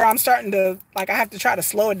point where I'm starting to, like, I have to try to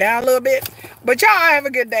slow it down a little bit. But y'all have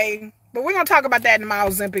a good day. But we're going to talk about that in my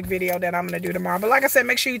Ozempic video that I'm going to do tomorrow. But like I said,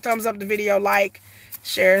 make sure you thumbs up the video, like,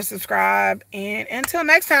 share, subscribe. And until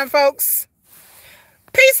next time, folks,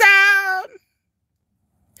 peace out.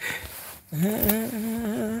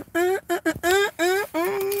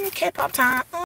 K-pop time.